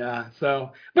 yeah.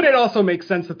 So, but it also makes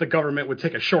sense that the government would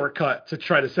take a shortcut to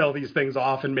try to sell these things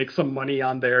off and make some money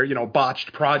on their,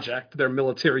 botched project, their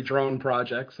military drone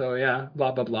project. So yeah,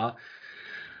 blah, blah, blah.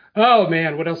 Oh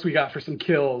man, what else we got for some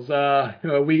kills?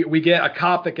 We get a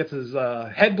cop that gets his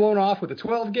head blown off with a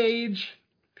 12 gauge.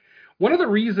 One of the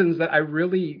reasons that I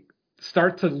really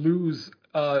start to lose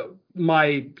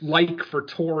my like for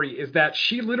Tori is that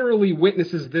she literally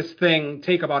witnesses this thing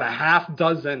take about a half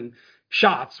dozen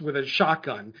shots with a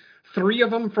shotgun. 3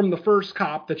 of them from the first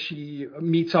cop that she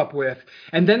meets up with,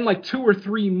 and then like 2 or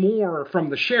 3 more from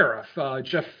the sheriff,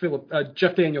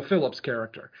 Jeff Daniel Phillips'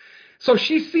 character. So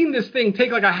she's seen this thing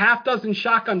take like a half dozen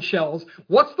shotgun shells.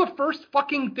 What's the first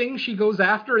fucking thing she goes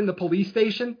after in the police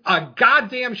station? A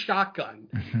goddamn shotgun.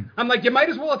 I'm like, you might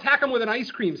as well attack him with an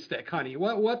ice cream stick, honey.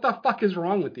 What the fuck is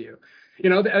wrong with you?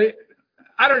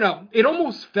 I don't know. It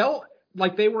almost felt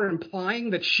like they were implying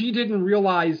that she didn't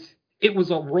realize it was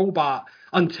a robot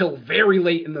until very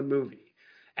late in the movie.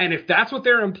 And if that's what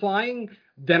they're implying,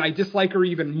 then I dislike her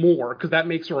even more because that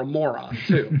makes her a moron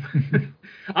too.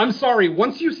 I'm sorry.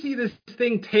 Once you see this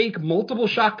thing take multiple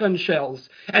shotgun shells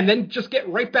and then just get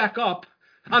right back up,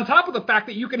 on top of the fact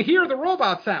that you can hear the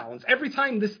robot sounds. Every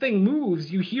time this thing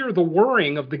moves, you hear the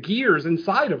whirring of the gears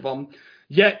inside of them,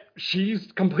 yet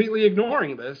she's completely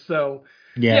ignoring this. So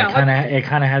Yeah, it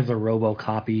kind of has a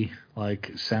RoboCopy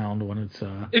like sound when it's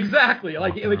exactly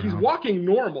like he's walking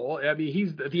normal. I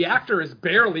mean, the actor is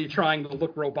barely trying to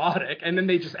look robotic, and then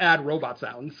they just add robot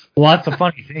sounds. Well, that's the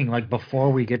funny thing. Like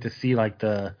before we get to see like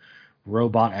the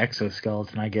robot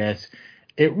exoskeleton, I guess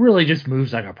it really just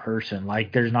moves like a person.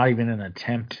 Like there's not even an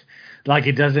attempt. Like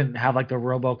it doesn't have like the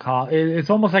RoboCop. It's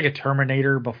almost like a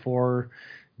Terminator before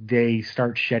they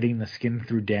start shedding the skin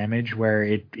through damage, where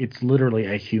it's literally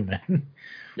a human.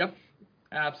 Yep,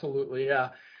 absolutely, yeah.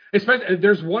 Especially,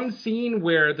 there's one scene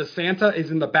where the Santa is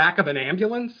in the back of an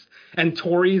ambulance and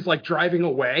Tori's like driving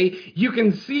away. You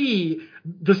can see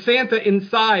the Santa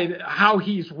inside, how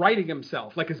he's righting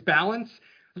himself, like his balance.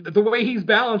 The way he's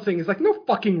balancing is like, no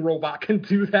fucking robot can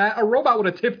do that. A robot would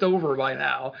have tipped over by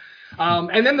now.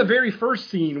 And then the very first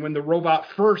scene when the robot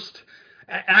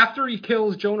after he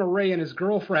kills Jonah Ray and his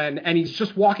girlfriend, and he's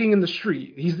just walking in the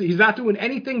street. He's not doing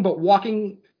anything but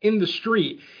walking in the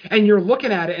street, and you're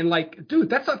looking at it and like,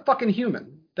 dude, that's a fucking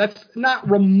human. That's not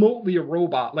remotely a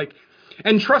robot. Like,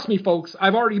 and trust me, folks,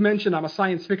 I've already mentioned I'm a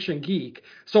science fiction geek,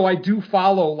 so I do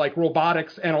follow like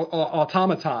robotics and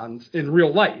automatons in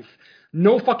real life.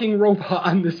 No fucking robot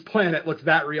on this planet looks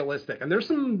that realistic, and there's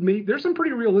some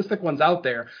pretty realistic ones out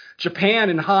there.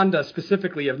 Japan and Honda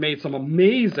specifically have made some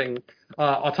amazing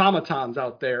automatons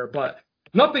out there, but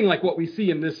nothing like what we see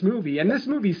in this movie. And this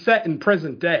movie's set in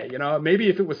present day. You know, maybe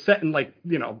if it was set in like,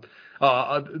 you know,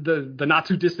 the not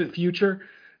too distant future,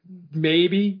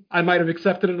 maybe I might have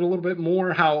accepted it a little bit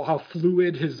more, how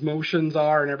fluid his motions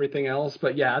are and everything else.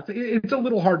 But yeah, it's a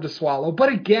little hard to swallow.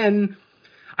 But again,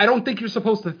 I don't think you're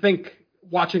supposed to think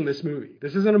watching this movie.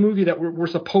 This isn't a movie that we're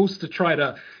supposed to try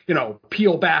to, you know,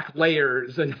 peel back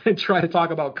layers and try to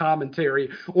talk about commentary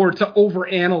or to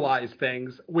overanalyze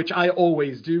things, which I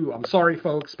always do. I'm sorry,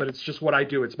 folks, but it's just what I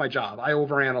do. It's my job. I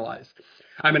overanalyze.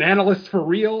 I'm an analyst for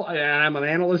real, and I'm an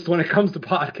analyst when it comes to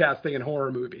podcasting and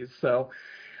horror movies. So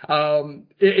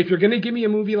if you're going to give me a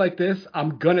movie like this,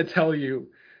 I'm going to tell you,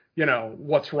 you know,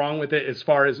 what's wrong with it as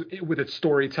far as with its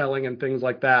storytelling and things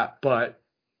like that. But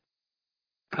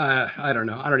I don't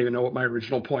know. I don't even know what my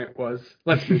original point was.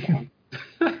 Let's move on.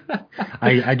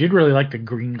 I did really like the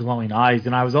green glowing eyes,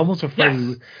 and I was almost afraid.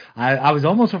 Yes. I was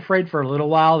almost afraid for a little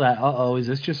while that is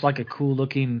this just like a cool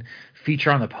looking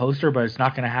feature on the poster, but it's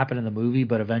not going to happen in the movie.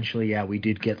 But eventually, yeah, we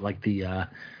did get like the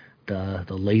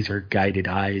laser guided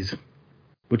eyes,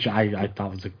 which I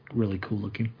thought was really cool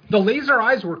looking. The laser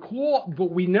eyes were cool,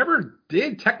 but we never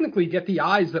did technically get the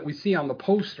eyes that we see on the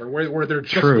poster, where they're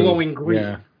just glowing green.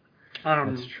 Yeah.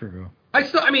 That's true.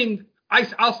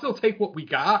 I'll still take what we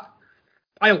got.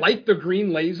 I like the green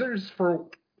lasers for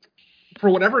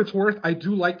whatever it's worth. I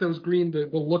do like those the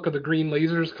look of the green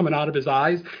lasers coming out of his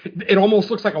eyes. It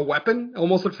almost looks like a weapon. It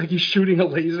almost looks like he's shooting a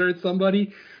laser at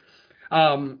somebody.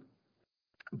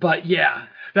 But yeah,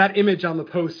 that image on the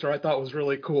poster I thought was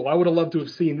really cool. I would have loved to have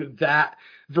seen that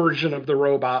version of the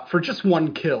robot for just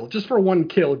one kill. Just for one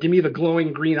kill. Give me the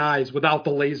glowing green eyes without the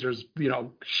lasers, you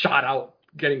know,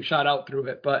 getting shot out through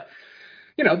it. But,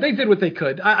 you know, they did what they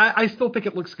could. I still think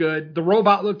it looks good. The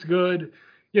robot looked good.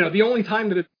 You know, the only time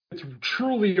that it's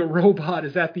truly a robot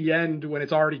is at the end when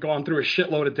it's already gone through a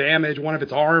shitload of damage. One of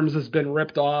its arms has been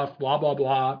ripped off, blah, blah,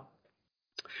 blah.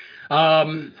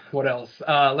 What else?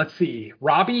 Let's see.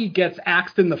 Robbie gets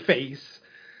axed in the face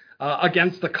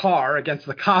against the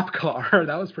cop car.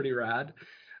 That was pretty rad.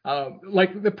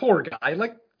 Like the poor guy,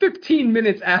 like 15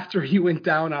 minutes after he went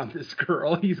down on this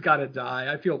girl, he's got to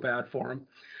die. I feel bad for him.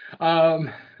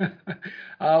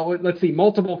 Let's see.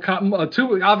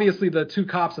 Obviously the two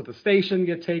cops at the station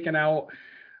get taken out.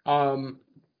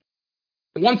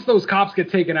 Once those cops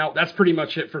get taken out, that's pretty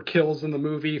much it for kills in the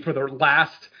movie. For the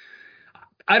last,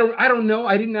 I don't know.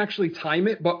 I didn't actually time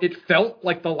it, but it felt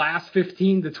like the last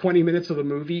 15 to 20 minutes of the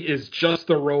movie is just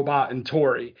the robot and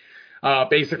Tori.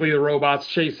 Basically, the robot's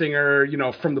chasing her, you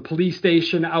know, from the police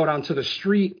station out onto the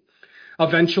street.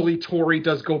 Eventually, Tori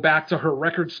does go back to her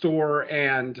record store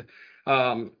and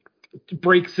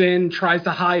breaks in, tries to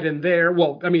hide in there.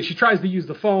 Well, I mean, she tries to use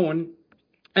the phone.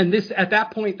 And at that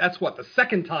point, that's the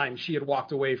second time she had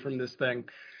walked away from this thing.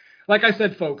 Like I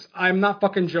said, folks, I'm not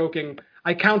fucking joking.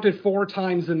 I counted 4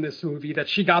 times in this movie that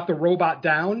she got the robot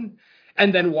down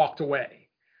and then walked away.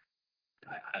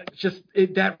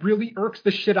 That really irks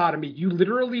the shit out of me. You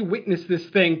literally witness this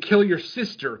thing kill your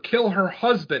sister, kill her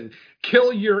husband,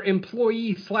 kill your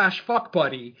employee / fuck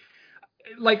buddy.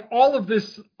 Like all of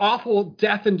this awful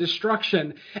death and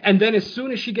destruction. And then as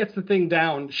soon as she gets the thing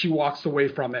down, she walks away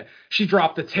from it. She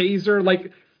dropped the taser.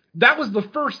 Like that was the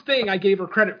first thing I gave her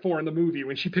credit for in the movie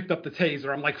when she picked up the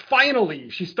taser. I'm like, finally,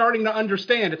 she's starting to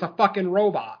understand it's a fucking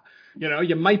robot. You know,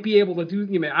 you might be able to do,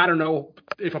 I don't know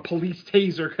if a police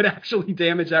taser could actually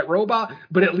damage that robot,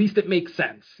 but at least it makes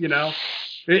sense, you know?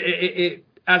 It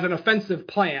as an offensive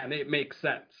plan, it makes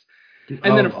sense.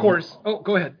 And then, of course,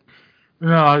 go ahead.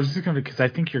 No, I was just going to, because I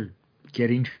think you're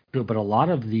getting to it, but a lot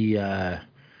of the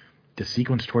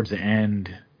sequence towards the end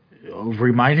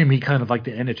reminded me kind of like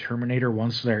the end of Terminator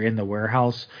once they're in the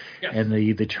warehouse, yes. And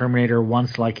the Terminator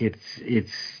once like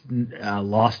it's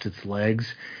lost its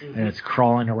legs, mm-hmm. and it's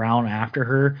crawling around after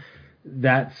her.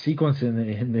 That sequence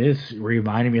in this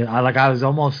reminded me. I was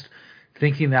almost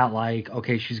thinking that like,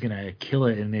 okay, she's gonna kill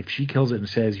it, and if she kills it and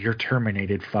says you're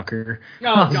terminated, fucker,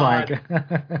 I was God.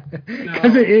 Like,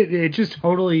 because it just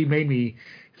totally made me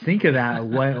think of that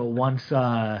once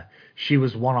she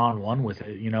was one-on-one with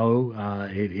it, you know.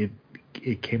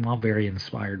 It came off very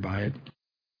inspired by it.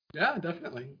 Yeah,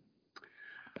 definitely.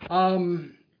 Joe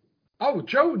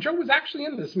was actually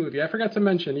in this movie. I forgot to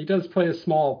mention he does play a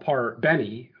small part,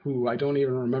 Benny, who I don't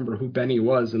even remember who Benny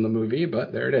was in the movie,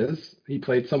 but there it is. He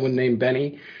played someone named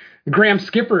Benny. Graham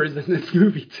Skipper is in this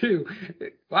movie too.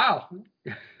 Wow.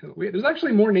 There's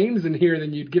actually more names in here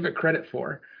than you'd give it credit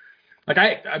for. Like,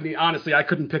 I mean, honestly, I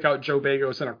couldn't pick out Joe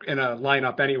Begos in a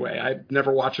lineup anyway. I've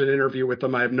never watched an interview with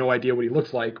him. I have no idea what he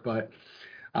looks like, but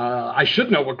I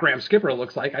should know what Graham Skipper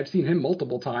looks like. I've seen him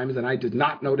multiple times, and I did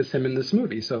not notice him in this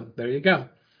movie, so there you go.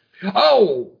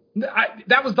 Oh,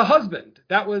 that was the husband.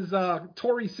 That was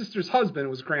Tori's sister's husband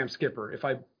was Graham Skipper,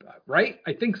 right?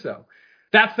 I think so.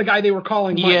 That's the guy they were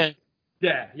calling Mike.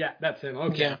 Yeah, that's him.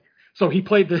 Okay. Yeah. So he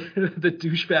played the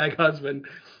douchebag husband.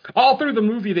 All through the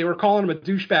movie, they were calling him a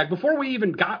douchebag before we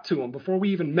even got to him, before we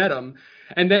even met him.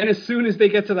 And then as soon as they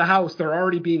get to the house, they're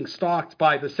already being stalked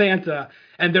by the Santa,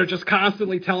 and they're just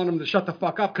constantly telling him to shut the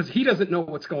fuck up because he doesn't know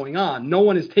what's going on. No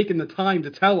one has taken the time to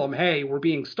tell him, hey, we're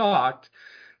being stalked.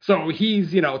 So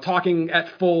he's, talking at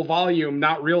full volume,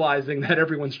 not realizing that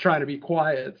everyone's trying to be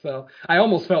quiet. So I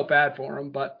almost felt bad for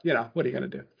him, but, what are you going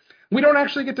to do? We don't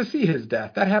actually get to see his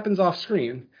death. That happens off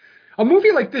screen. A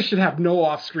movie like this should have no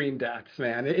off-screen deaths,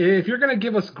 man. If you're going to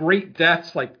give us great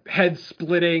deaths like heads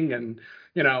splitting and,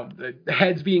 the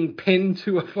heads being pinned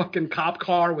to a fucking cop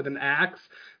car with an axe,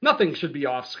 nothing should be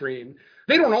off-screen.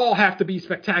 They don't all have to be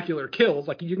spectacular kills.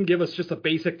 Like, you can give us just a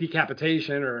basic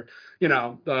decapitation or,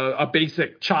 a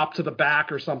basic chop to the back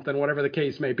or something, whatever the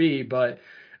case may be. But,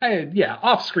 yeah,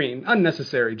 off-screen,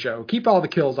 unnecessary, Joe. Keep all the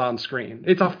kills on screen.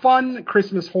 It's a fun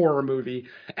Christmas horror movie,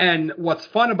 and what's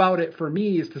fun about it for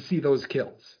me is to see those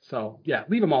kills. So, yeah,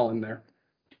 leave them all in there.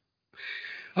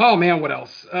 Oh, man, what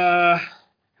else?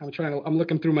 I'm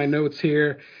looking through my notes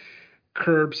here.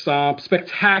 Curb Stomp,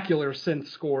 spectacular synth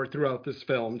score throughout this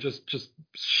film. Just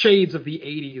shades of the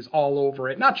 80s all over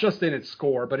it. Not just in its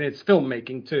score, but in its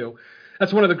filmmaking, too.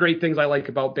 That's one of the great things I like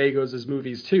about Begos'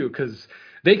 movies, too, because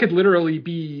they could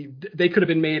have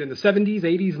been made in the 70s,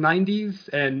 80s, 90s,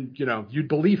 and, you'd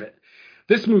believe it.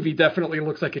 This movie definitely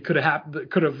looks like it could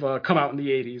have come out in the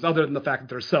 80s, other than the fact that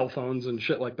there's cell phones and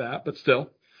shit like that, but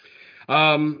still.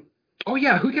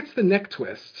 Who gets the neck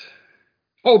twist?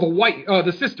 Oh,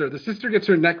 the sister. The sister gets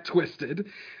her neck twisted.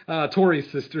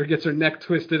 Tori's sister gets her neck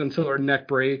twisted until her neck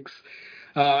breaks.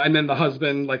 And then the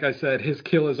husband, like I said, his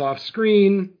kill is off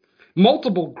screen.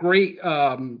 Multiple great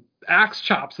axe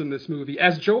chops in this movie.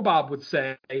 As Joe Bob would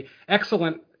say,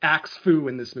 excellent axe foo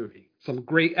in this movie. Some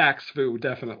great axe foo,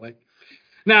 definitely.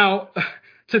 Now,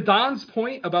 to Don's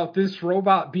point about this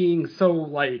robot being so,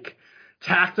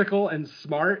 tactical and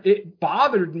smart, it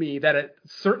bothered me that at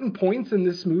certain points in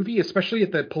this movie, especially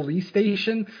at the police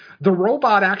station, the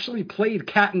robot actually played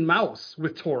cat and mouse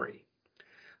with Tori.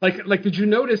 Like, did you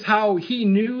notice how he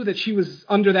knew that she was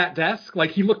under that desk? Like,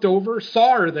 he looked over,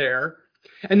 saw her there,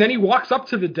 and then he walks up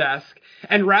to the desk,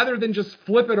 and rather than just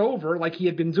flip it over like he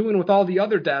had been doing with all the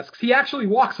other desks, he actually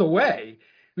walks away,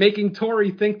 making Tori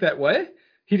think that, what?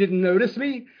 He didn't notice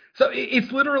me? So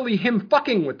it's literally him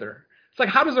fucking with her. It's like,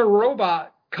 how does a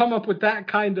robot come up with that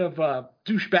kind of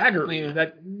douchebaggery?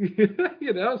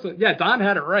 Yeah. So yeah, Don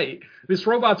had it right. This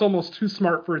robot's almost too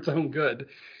smart for its own good.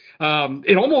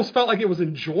 It almost felt like it was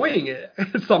enjoying it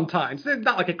sometimes. It's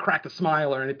not like it cracked a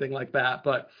smile or anything like that.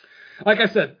 But like I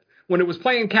said, when it was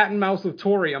playing cat and mouse with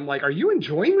Tori, I'm like, are you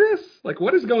enjoying this? Like,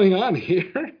 what is going on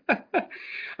here?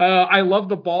 I love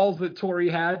the balls that Tori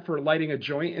had for lighting a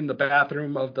joint in the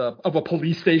bathroom of a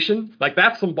police station. Like,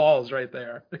 that's some balls right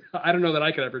there. I don't know that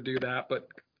I could ever do that, but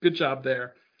good job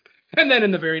there. And then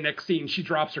in the very next scene, she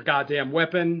drops her goddamn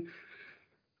weapon.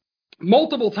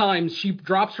 Multiple times she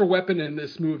drops her weapon in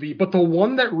this movie, but the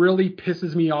one that really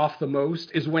pisses me off the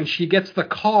most is when she gets the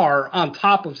car on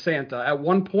top of Santa. At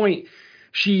one point,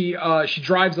 She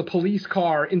drives a police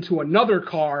car into another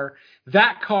car.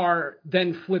 That car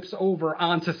then flips over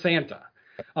onto Santa.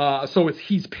 So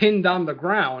he's pinned on the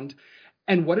ground.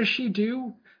 And what does she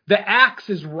do? The axe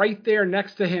is right there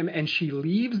next to him, and she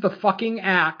leaves the fucking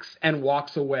axe and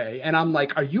walks away. And I'm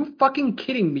like, are you fucking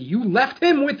kidding me? You left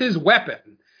him with his weapon.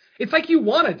 It's like you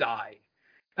want to die.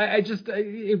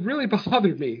 It really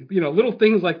bothered me. Little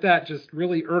things like that just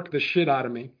really irk the shit out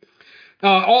of me.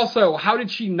 Also, how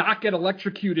did she not get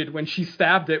electrocuted when she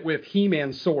stabbed it with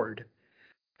He-Man's sword?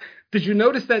 Did you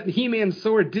notice that He-Man's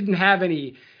sword didn't have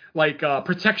any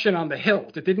protection on the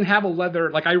hilt? It didn't have a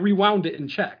leather. I rewound it and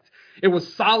checked. It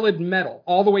was solid metal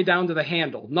all the way down to the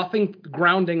handle. Nothing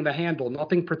grounding the handle.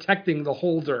 Nothing protecting the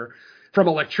holder from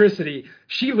electricity.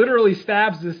 She literally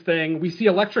stabs this thing. We see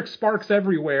electric sparks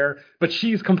everywhere, but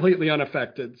she's completely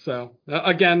unaffected. So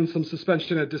again, some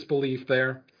suspension of disbelief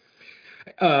there.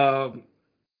 And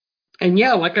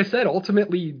yeah, like I said,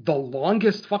 ultimately the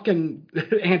longest fucking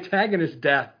antagonist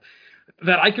death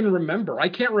that I can remember. I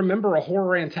can't remember a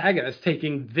horror antagonist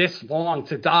taking this long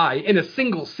to die in a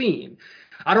single scene.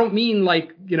 I don't mean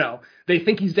they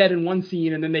think he's dead in one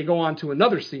scene and then they go on to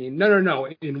another scene. No.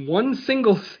 In one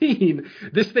single scene,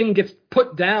 this thing gets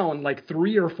put down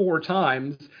 3 or 4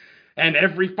 times, and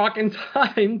every fucking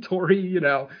time Tori,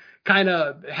 kind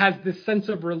of has this sense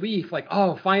of relief,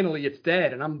 oh, finally it's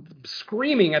dead. And I'm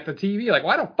screaming at the TV,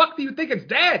 why the fuck do you think it's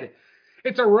dead?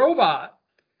 It's a robot.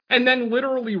 And then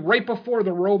literally right before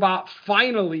the robot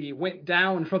finally went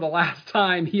down for the last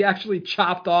time, he actually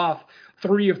chopped off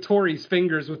 3 of Tori's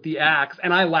fingers with the axe.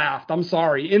 And I laughed. I'm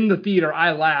sorry. In the theater,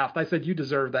 I laughed. I said, you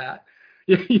deserve that.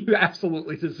 You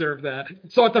absolutely deserve that.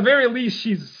 So at the very least,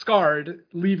 she's scarred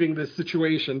leaving this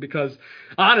situation, because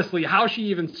honestly, how she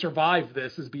even survived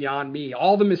this is beyond me.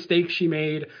 All the mistakes she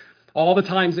made, all the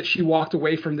times that she walked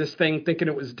away from this thing thinking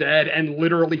it was dead, and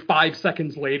literally 5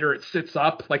 seconds later it sits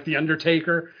up like the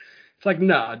Undertaker. It's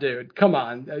nah, dude, come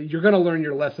on. You're going to learn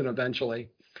your lesson eventually.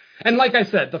 And like I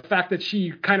said, the fact that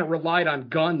she kind of relied on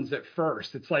guns at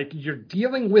first, it's you're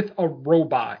dealing with a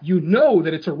robot. You know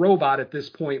that it's a robot at this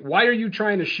point. Why are you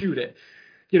trying to shoot it?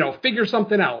 Figure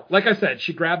something out. Like I said,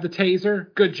 she grabbed the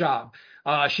taser. Good job.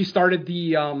 She started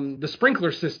the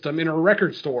sprinkler system in her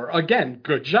record store. Again,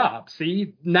 good job.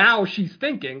 See, now she's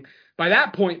thinking. By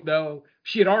that point, though,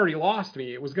 she had already lost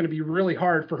me. It was going to be really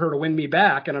hard for her to win me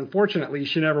back. And unfortunately,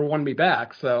 she never won me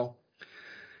back. So,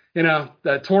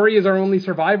 Tori is our only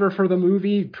survivor for the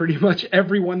movie. Pretty much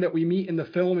everyone that we meet in the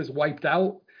film is wiped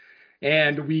out.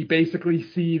 And we basically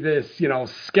see this,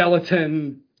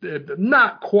 skeleton,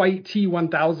 not quite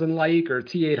T-1000 like or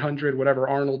T-800, whatever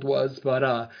Arnold was.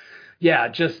 But,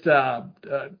 just, a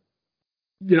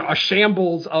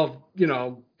shambles of,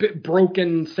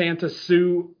 broken Santa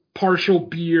suit, partial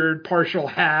beard, partial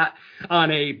hat on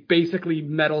a basically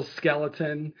metal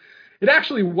skeleton. It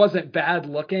actually wasn't bad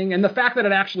looking. And the fact that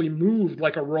it actually moved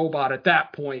like a robot at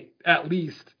that point, at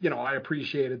least, I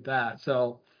appreciated that.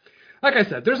 So, like I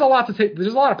said, there's a lot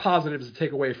of positives to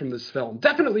take away from this film.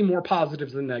 Definitely more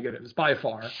positives than negatives by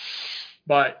far.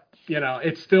 But,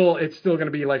 it's still going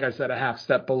to be, like I said, a half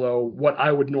step below what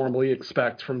I would normally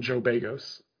expect from Joe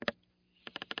Begos.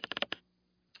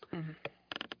 Mm-hmm.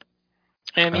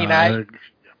 I mean,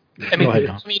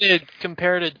 for me to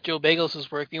compare to Joe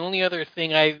Begos' work, the only other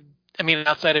thing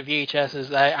outside of VHS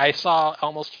is I saw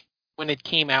almost when it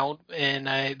came out, and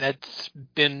that's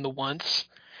been the once.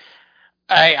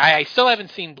 I still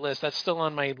haven't seen Bliss. That's still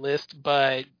on my list,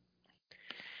 but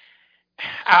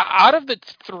out of the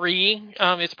 3,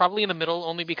 it's probably in the middle,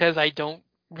 only because I don't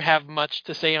have much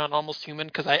to say on Almost Human,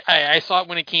 because I saw it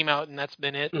when it came out, and that's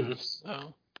been it. Mm-hmm.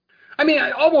 So.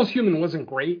 Almost Human wasn't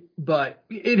great, but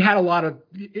it had a lot of...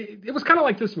 It was kind of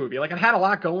like this movie. It had a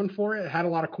lot going for it. It had a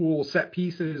lot of cool set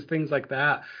pieces, things like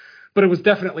that. But it was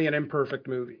definitely an imperfect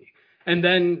movie. And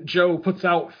then Joe puts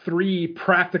out 3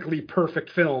 practically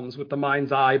perfect films with The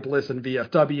Mind's Eye, Bliss, and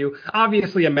VFW.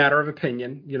 Obviously a matter of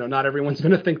opinion. Not everyone's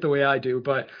going to think the way I do.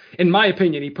 But in my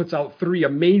opinion, he puts out 3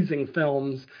 amazing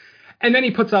films. And then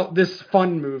he puts out this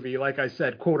fun movie, like I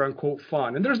said, quote unquote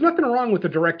fun. And there's nothing wrong with the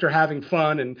director having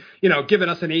fun and, giving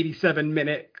us an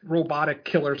 87-minute robotic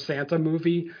killer Santa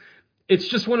movie. It's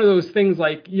just one of those things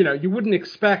you wouldn't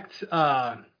expect,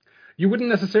 you wouldn't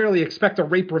necessarily expect a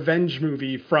rape revenge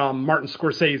movie from Martin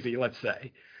Scorsese, let's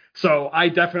say. So I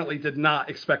definitely did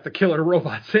not expect a killer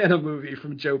robot Santa movie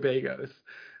from Joe Begos.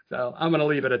 So I'm going to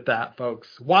leave it at that, folks.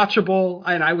 Watchable,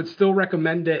 and I would still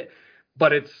recommend it.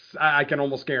 But I can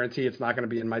almost guarantee it's not going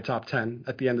to be in my top 10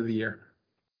 at the end of the year.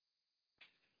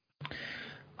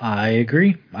 I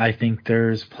agree. I think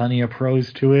there's plenty of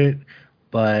pros to it,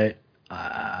 but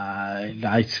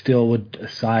I still would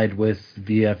side with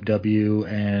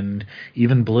VFW and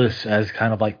even Bliss as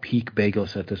kind of like peak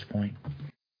Bagos at this point.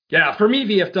 Yeah, for me,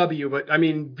 VFW, but I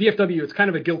mean, VFW, it's kind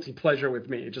of a guilty pleasure with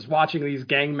me. Just watching these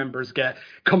gang members get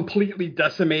completely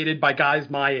decimated by guys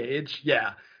my age.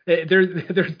 Yeah,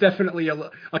 there's definitely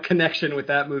a connection with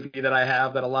that movie that I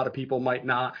have that a lot of people might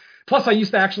not. Plus, I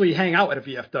used to actually hang out at a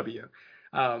VFW.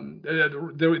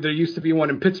 There used to be one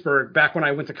in Pittsburgh. Back when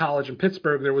I went to college in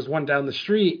Pittsburgh, there was one down the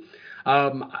street.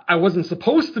 I wasn't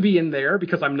supposed to be in there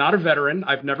because I'm not a veteran.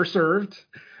 I've never served.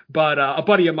 But a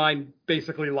buddy of mine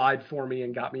basically lied for me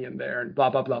and got me in there and blah,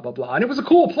 blah, blah, blah, blah. And it was a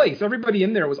cool place. Everybody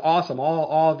in there was awesome.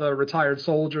 All the retired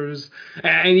soldiers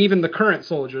and even the current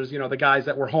soldiers, you know, the guys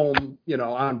that were home, you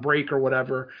know, on break or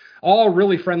whatever, all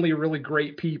really friendly, really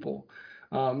great people.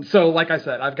 So like I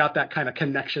said, I've got that kind of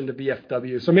connection to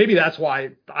VFW. So maybe that's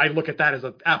why I look at that as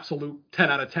an absolute 10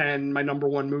 out of 10, my number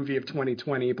one movie of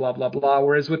 2020, blah, blah, blah.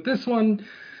 Whereas with this one,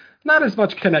 not as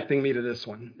much connecting me to this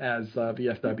one as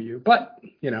VFW, but,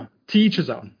 you know, to each his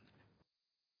own.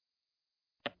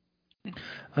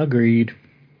 Agreed.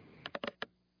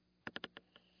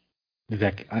 Is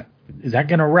that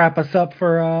going to wrap us up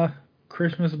for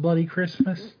Christmas Bloody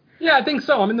Christmas? Yeah, I think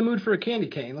so. I'm in the mood for a candy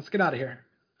cane. Let's get out of here.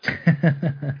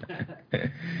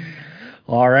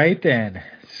 All right, then.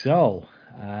 So,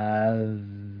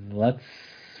 let's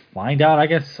find out. I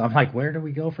guess I'm like, where do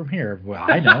we go from here? Well,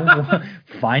 I know.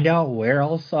 Find out where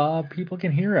else people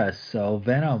can hear us. So,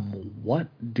 Venom, what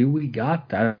do we got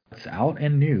that's out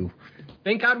and new?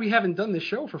 Thank God we haven't done this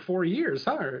show for 4 years,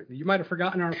 huh? You might have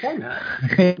forgotten our format.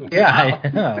 Yeah, I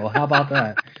know. How about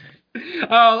that?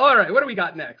 All right, what do we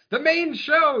got next? The main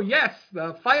show, yes,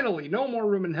 finally, No More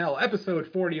Room in Hell, episode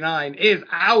 49 is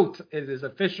out. It is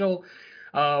official.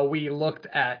 We looked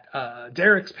at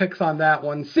Derek's picks on that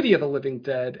one, City of the Living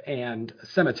Dead and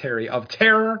Cemetery of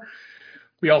Terror.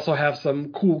 We also have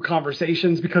some cool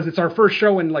conversations because it's our first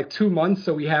show in like 2 months,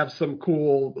 so we have some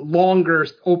cool, longer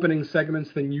opening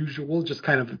segments than usual, just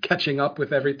kind of catching up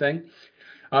with everything.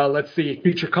 Let's see,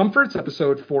 Creature Comforts,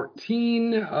 episode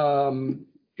 14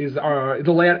 is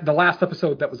the last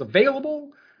episode that was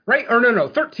available, right? Or no,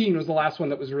 13 was the last one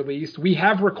that was released. We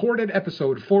have recorded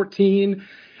episode 14.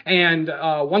 And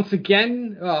once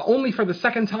again, only for the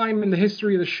second time in the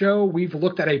history of the show, we've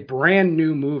looked at a brand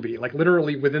new movie, like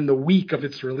literally within the week of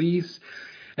its release.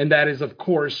 And that is, of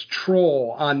course,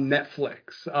 Troll on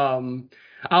Netflix.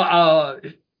 I'll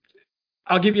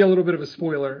give you a little bit of a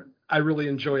spoiler. I really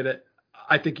enjoyed it.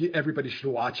 I think everybody should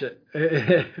watch it.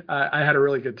 I had a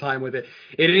really good time with it.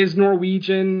 It is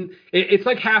Norwegian. It's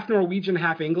like half Norwegian,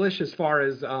 half English as far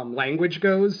as language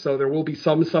goes. So there will be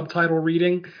some subtitle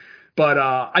reading. But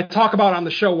I talk about on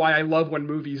the show why I love when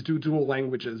movies do dual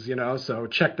languages, you know, so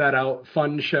check that out.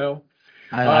 Fun show.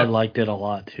 I liked it a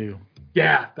lot, too.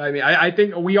 Yeah, I mean, I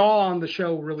think we all on the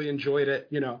show really enjoyed it,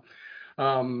 you know.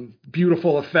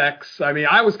 Beautiful effects. I mean,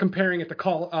 I was comparing it to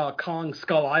Kong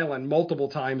Skull Island multiple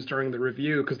times during the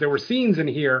review because there were scenes in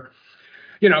here,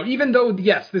 you know, even though,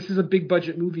 yes, this is a big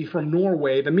budget movie from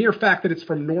Norway, the mere fact that it's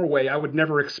from Norway, I would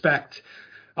never expect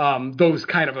those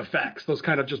kind of effects, those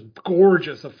kind of just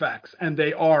gorgeous effects. And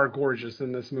they are gorgeous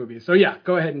in this movie. So yeah,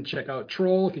 go ahead and check out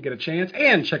Troll if you get a chance,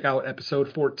 and check out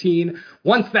episode 14.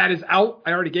 Once that is out,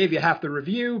 I already gave you half the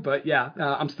review, but yeah,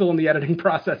 I'm still in the editing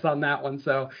process on that one.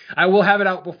 So I will have it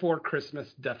out before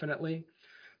Christmas, definitely.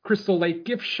 Crystal Lake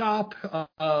Gift Shop,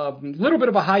 little bit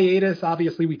of a hiatus.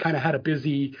 Obviously, we kind of had a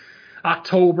busy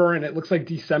October, and it looks like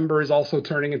December is also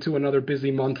turning into another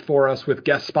busy month for us with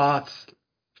guest spots.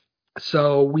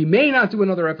 So we may not do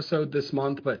another episode this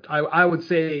month, but I would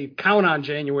say count on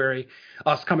January,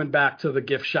 us coming back to the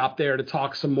gift shop there to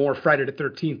talk some more Friday the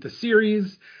 13th, the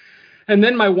series. And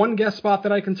then my one guest spot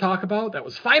that I can talk about that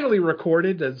was finally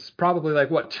recorded, that's probably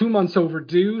 2 months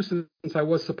overdue since I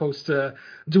was supposed to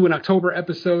do an October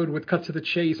episode with Cut to the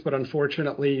Chase, but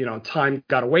unfortunately, you know, time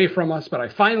got away from us. But I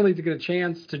finally did get a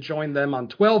chance to join them on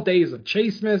 12 Days of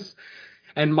Chasemas.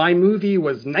 And my movie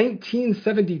was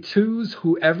 1972's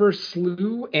Whoever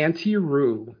Slew Auntie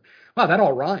Roo. Wow, that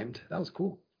all rhymed. That was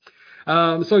cool.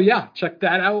 So yeah, check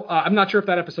that out. I'm not sure if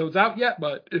that episode's out yet,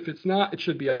 but if it's not, it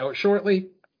should be out shortly.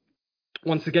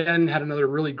 Once again, had another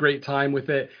really great time with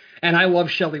it. And I love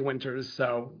Shelley Winters,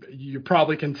 so you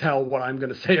probably can tell what I'm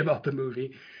going to say about the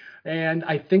movie. And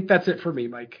I think that's it for me,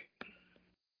 Mike.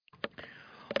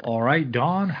 All right,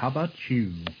 Dawn, how about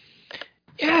you?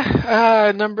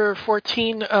 Yeah, number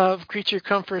 14 of Creature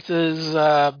Comforts is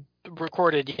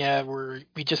recorded. Yeah,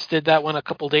 we just did that one a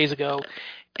couple days ago,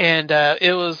 and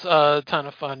it was a ton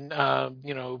of fun.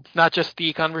 You know, not just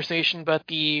the conversation, but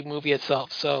the movie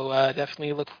itself. So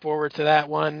definitely look forward to that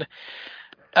one.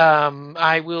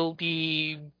 I will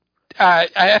be.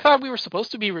 I thought we were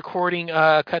supposed to be recording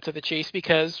Cut to the Chase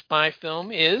because my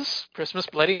film is Christmas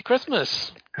Bloody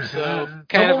Christmas. So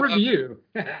kind of review.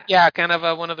 Yeah, kind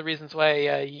of one of the reasons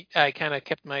why I kind of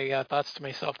kept my thoughts to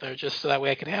myself there, just so that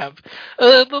way I could have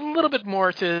a little bit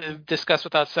more to discuss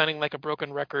without sounding like a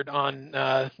broken record on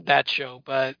that show.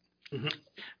 But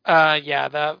yeah,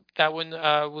 that one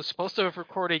was supposed to have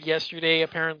recorded yesterday.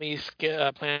 Apparently,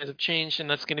 plans have changed, and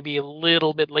that's going to be a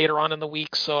little bit later on in the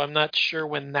week. So I'm not sure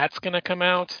when that's going to come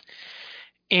out.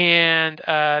 And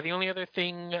the only other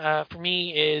thing for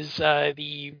me is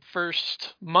the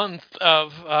first month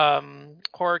of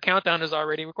Horror Countdown is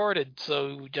already recorded.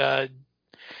 So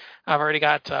I've already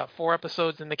got 4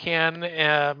 episodes in the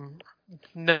can.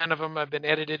 None of them have been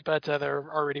edited, but they're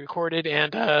already recorded.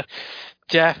 And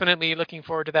definitely looking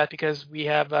forward to that because we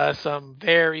have some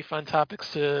very fun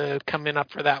topics coming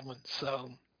up for that one.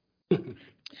 So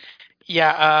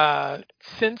yeah,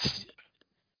 since...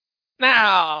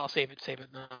 I'll save it.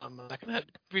 No, I'm not going to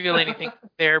reveal anything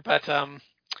there, but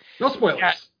no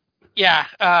spoilers. Yeah,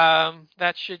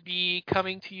 that should be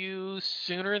coming to you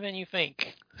sooner than you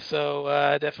think.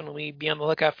 So definitely be on the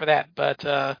lookout for that. But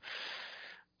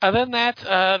other than that,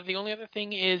 the only other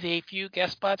thing is a few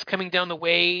guest spots coming down the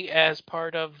way as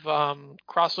part of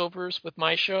crossovers with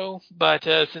my show. But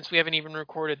since we haven't even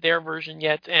recorded their version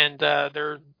yet, and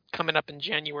they're coming up in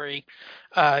January,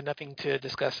 nothing to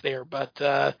discuss there.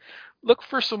 But look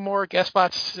for some more guest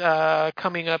spots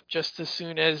coming up just as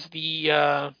soon as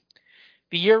the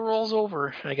year rolls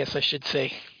over, I guess I should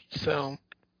say. So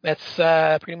that's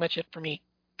pretty much it for me.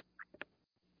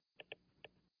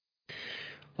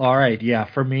 All right, yeah,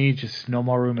 for me, just No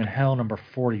More Room in Hell, number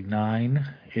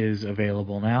 49 is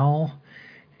available now.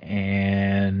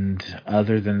 And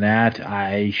other than that,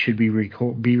 I should be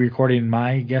recording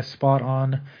my guest spot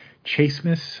on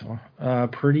Chasemas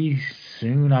pretty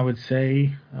soon, I would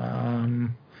say.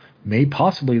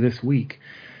 Possibly this week.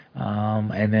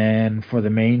 And then for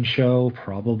the main show,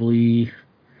 probably,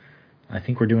 I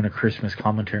think we're doing a Christmas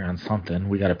commentary on something.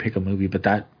 We got to pick a movie,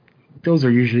 but those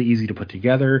are usually easy to put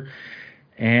together.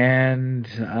 And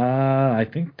I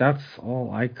think that's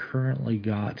all I currently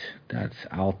got that's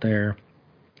out there.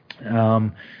 I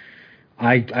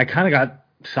kind of got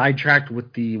sidetracked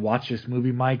with the Watch This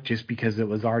Movie mic just because it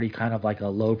was already kind of like a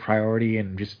low priority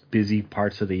and just busy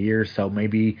parts of the year. So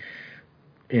maybe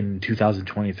in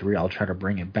 2023 I'll try to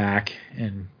bring it back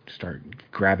and start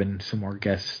grabbing some more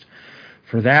guests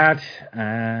for that.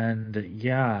 And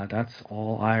yeah, that's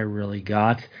all I really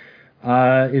got.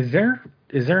 Is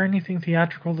there anything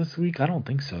theatrical this week? I don't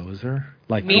think so. Is there?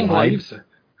 Like Mean One.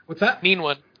 What's that? Mean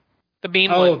One. The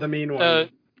Mean One. Oh, the Mean One.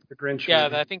 The Grinch. Yeah,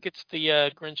 movie. I think it's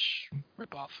the Grinch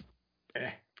ripoff.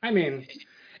 I mean,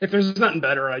 if there's nothing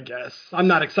better, I guess. I'm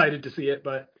not excited to see it,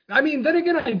 but I mean, then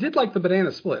again, I did like the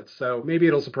Banana Splits, so maybe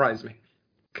it'll surprise me.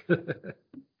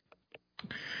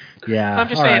 Yeah, I'm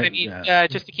just saying. Right, I mean,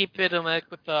 just to keep it in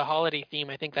with the holiday theme,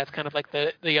 I think that's kind of like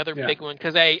the other big one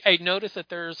because I noticed that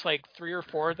there's like 3 or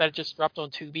 4 that just dropped on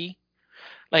Tubi,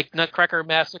 like Nutcracker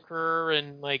Massacre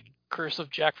and like Curse of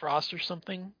Jack Frost or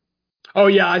something. Oh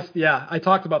yeah, I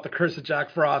talked about the Curse of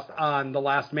Jack Frost on the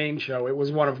last main show. It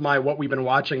was one of my What We've Been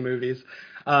Watching movies.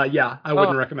 Yeah, I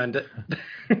wouldn't recommend it.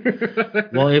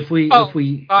 Well,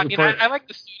 I like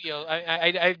the studio.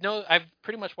 I know I've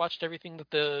pretty much watched everything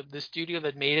that the studio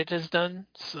that made it has done.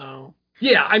 So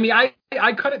yeah, I mean, I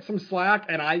cut it some slack,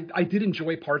 and I did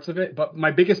enjoy parts of it, but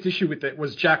my biggest issue with it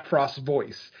was Jack Frost's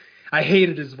voice. I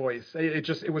hated his voice.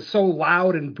 It was so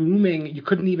loud and booming, you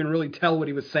couldn't even really tell what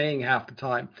he was saying half the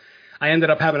time. I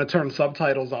ended up having to turn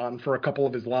subtitles on for a couple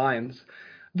of his lines.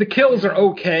 The kills are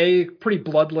okay, pretty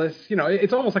bloodless. You know,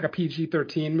 it's almost like a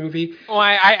PG-13 movie. Oh,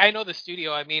 I know the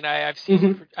studio. I mean, I've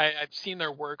seen I've seen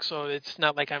their work, so it's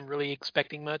not like I'm really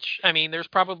expecting much. I mean, there's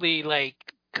probably like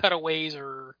cutaways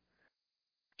or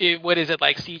what is it,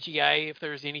 like CGI, if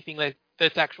there's anything like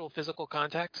that's actual physical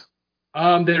contact.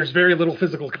 There's very little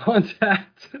physical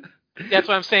contact. That's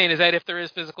what I'm saying, is that if there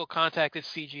is physical contact, it's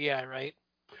CGI, right?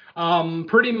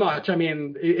 Pretty much. I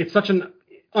mean, it's such an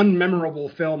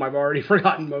unmemorable film. I've already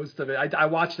forgotten most of it. I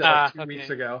watched it like 2 weeks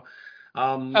ago.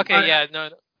 Well,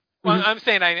 I'm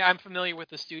saying I'm familiar with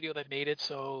the studio that made it,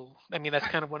 so I mean that's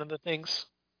kind of one of the things.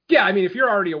 Yeah, I mean, if you're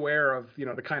already aware of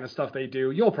the kind of stuff they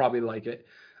do, you'll probably like it.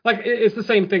 Like it's the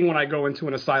same thing when I go into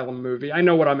an Asylum movie. I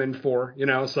know what I'm in for,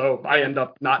 so I end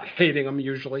up not hating them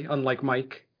usually, unlike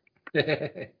Mike.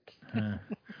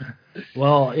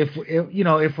 Well,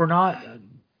 if we're not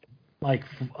like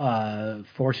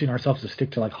forcing ourselves to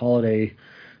stick to like holiday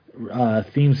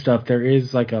theme stuff, there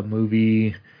is like a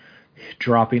movie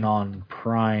dropping on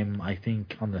Prime, I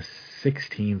think on the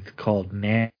 16th, called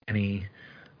Nanny.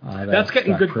 That's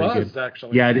getting good buzz,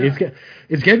 actually. Yeah,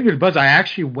 it's getting good buzz. I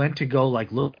actually went to go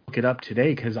look it up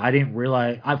today because I didn't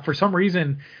realize. For some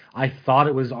reason, I thought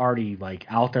it was already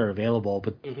out there available,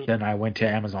 but then I went to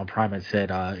Amazon Prime and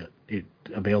said it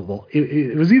available.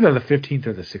 It was either the 15th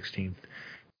or the 16th.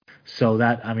 So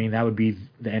that would be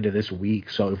the end of this week.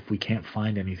 So if we can't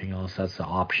find anything else, that's the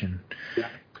option. Yeah.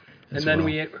 And then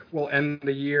we will end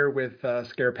the year with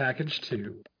Scare Package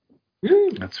 2.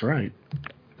 That's right.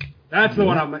 That's the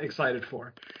one I'm excited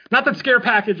for. Not that Scare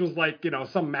Package was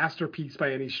some masterpiece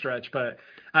by any stretch, but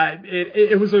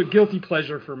it was a guilty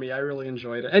pleasure for me. I really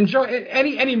enjoyed it. And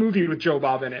any movie with Joe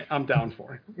Bob in it, I'm down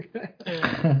for.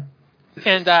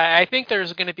 And I think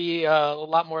there's going to be a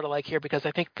lot more to like here because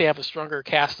I think they have a stronger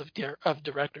cast of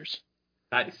directors.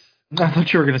 Nice. I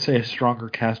thought you were going to say a stronger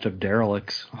cast of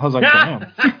derelicts. I was like,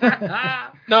 damn.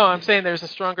 No, I'm saying there's a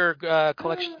stronger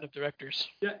collection of directors.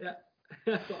 Yeah.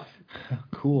 That's awesome.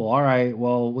 Cool. All right.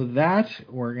 Well, with that,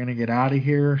 we're going to get out of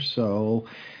here. So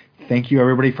thank you,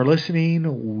 everybody, for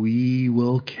listening. We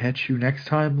will catch you next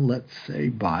time. Let's say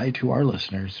bye to our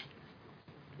listeners.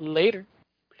 Later.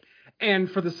 And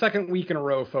for the second week in a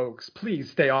row, folks, please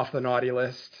stay off the naughty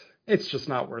list. It's just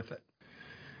not worth it.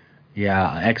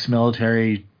 Yeah,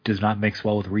 ex-military does not mix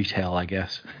well with retail, I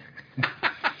guess.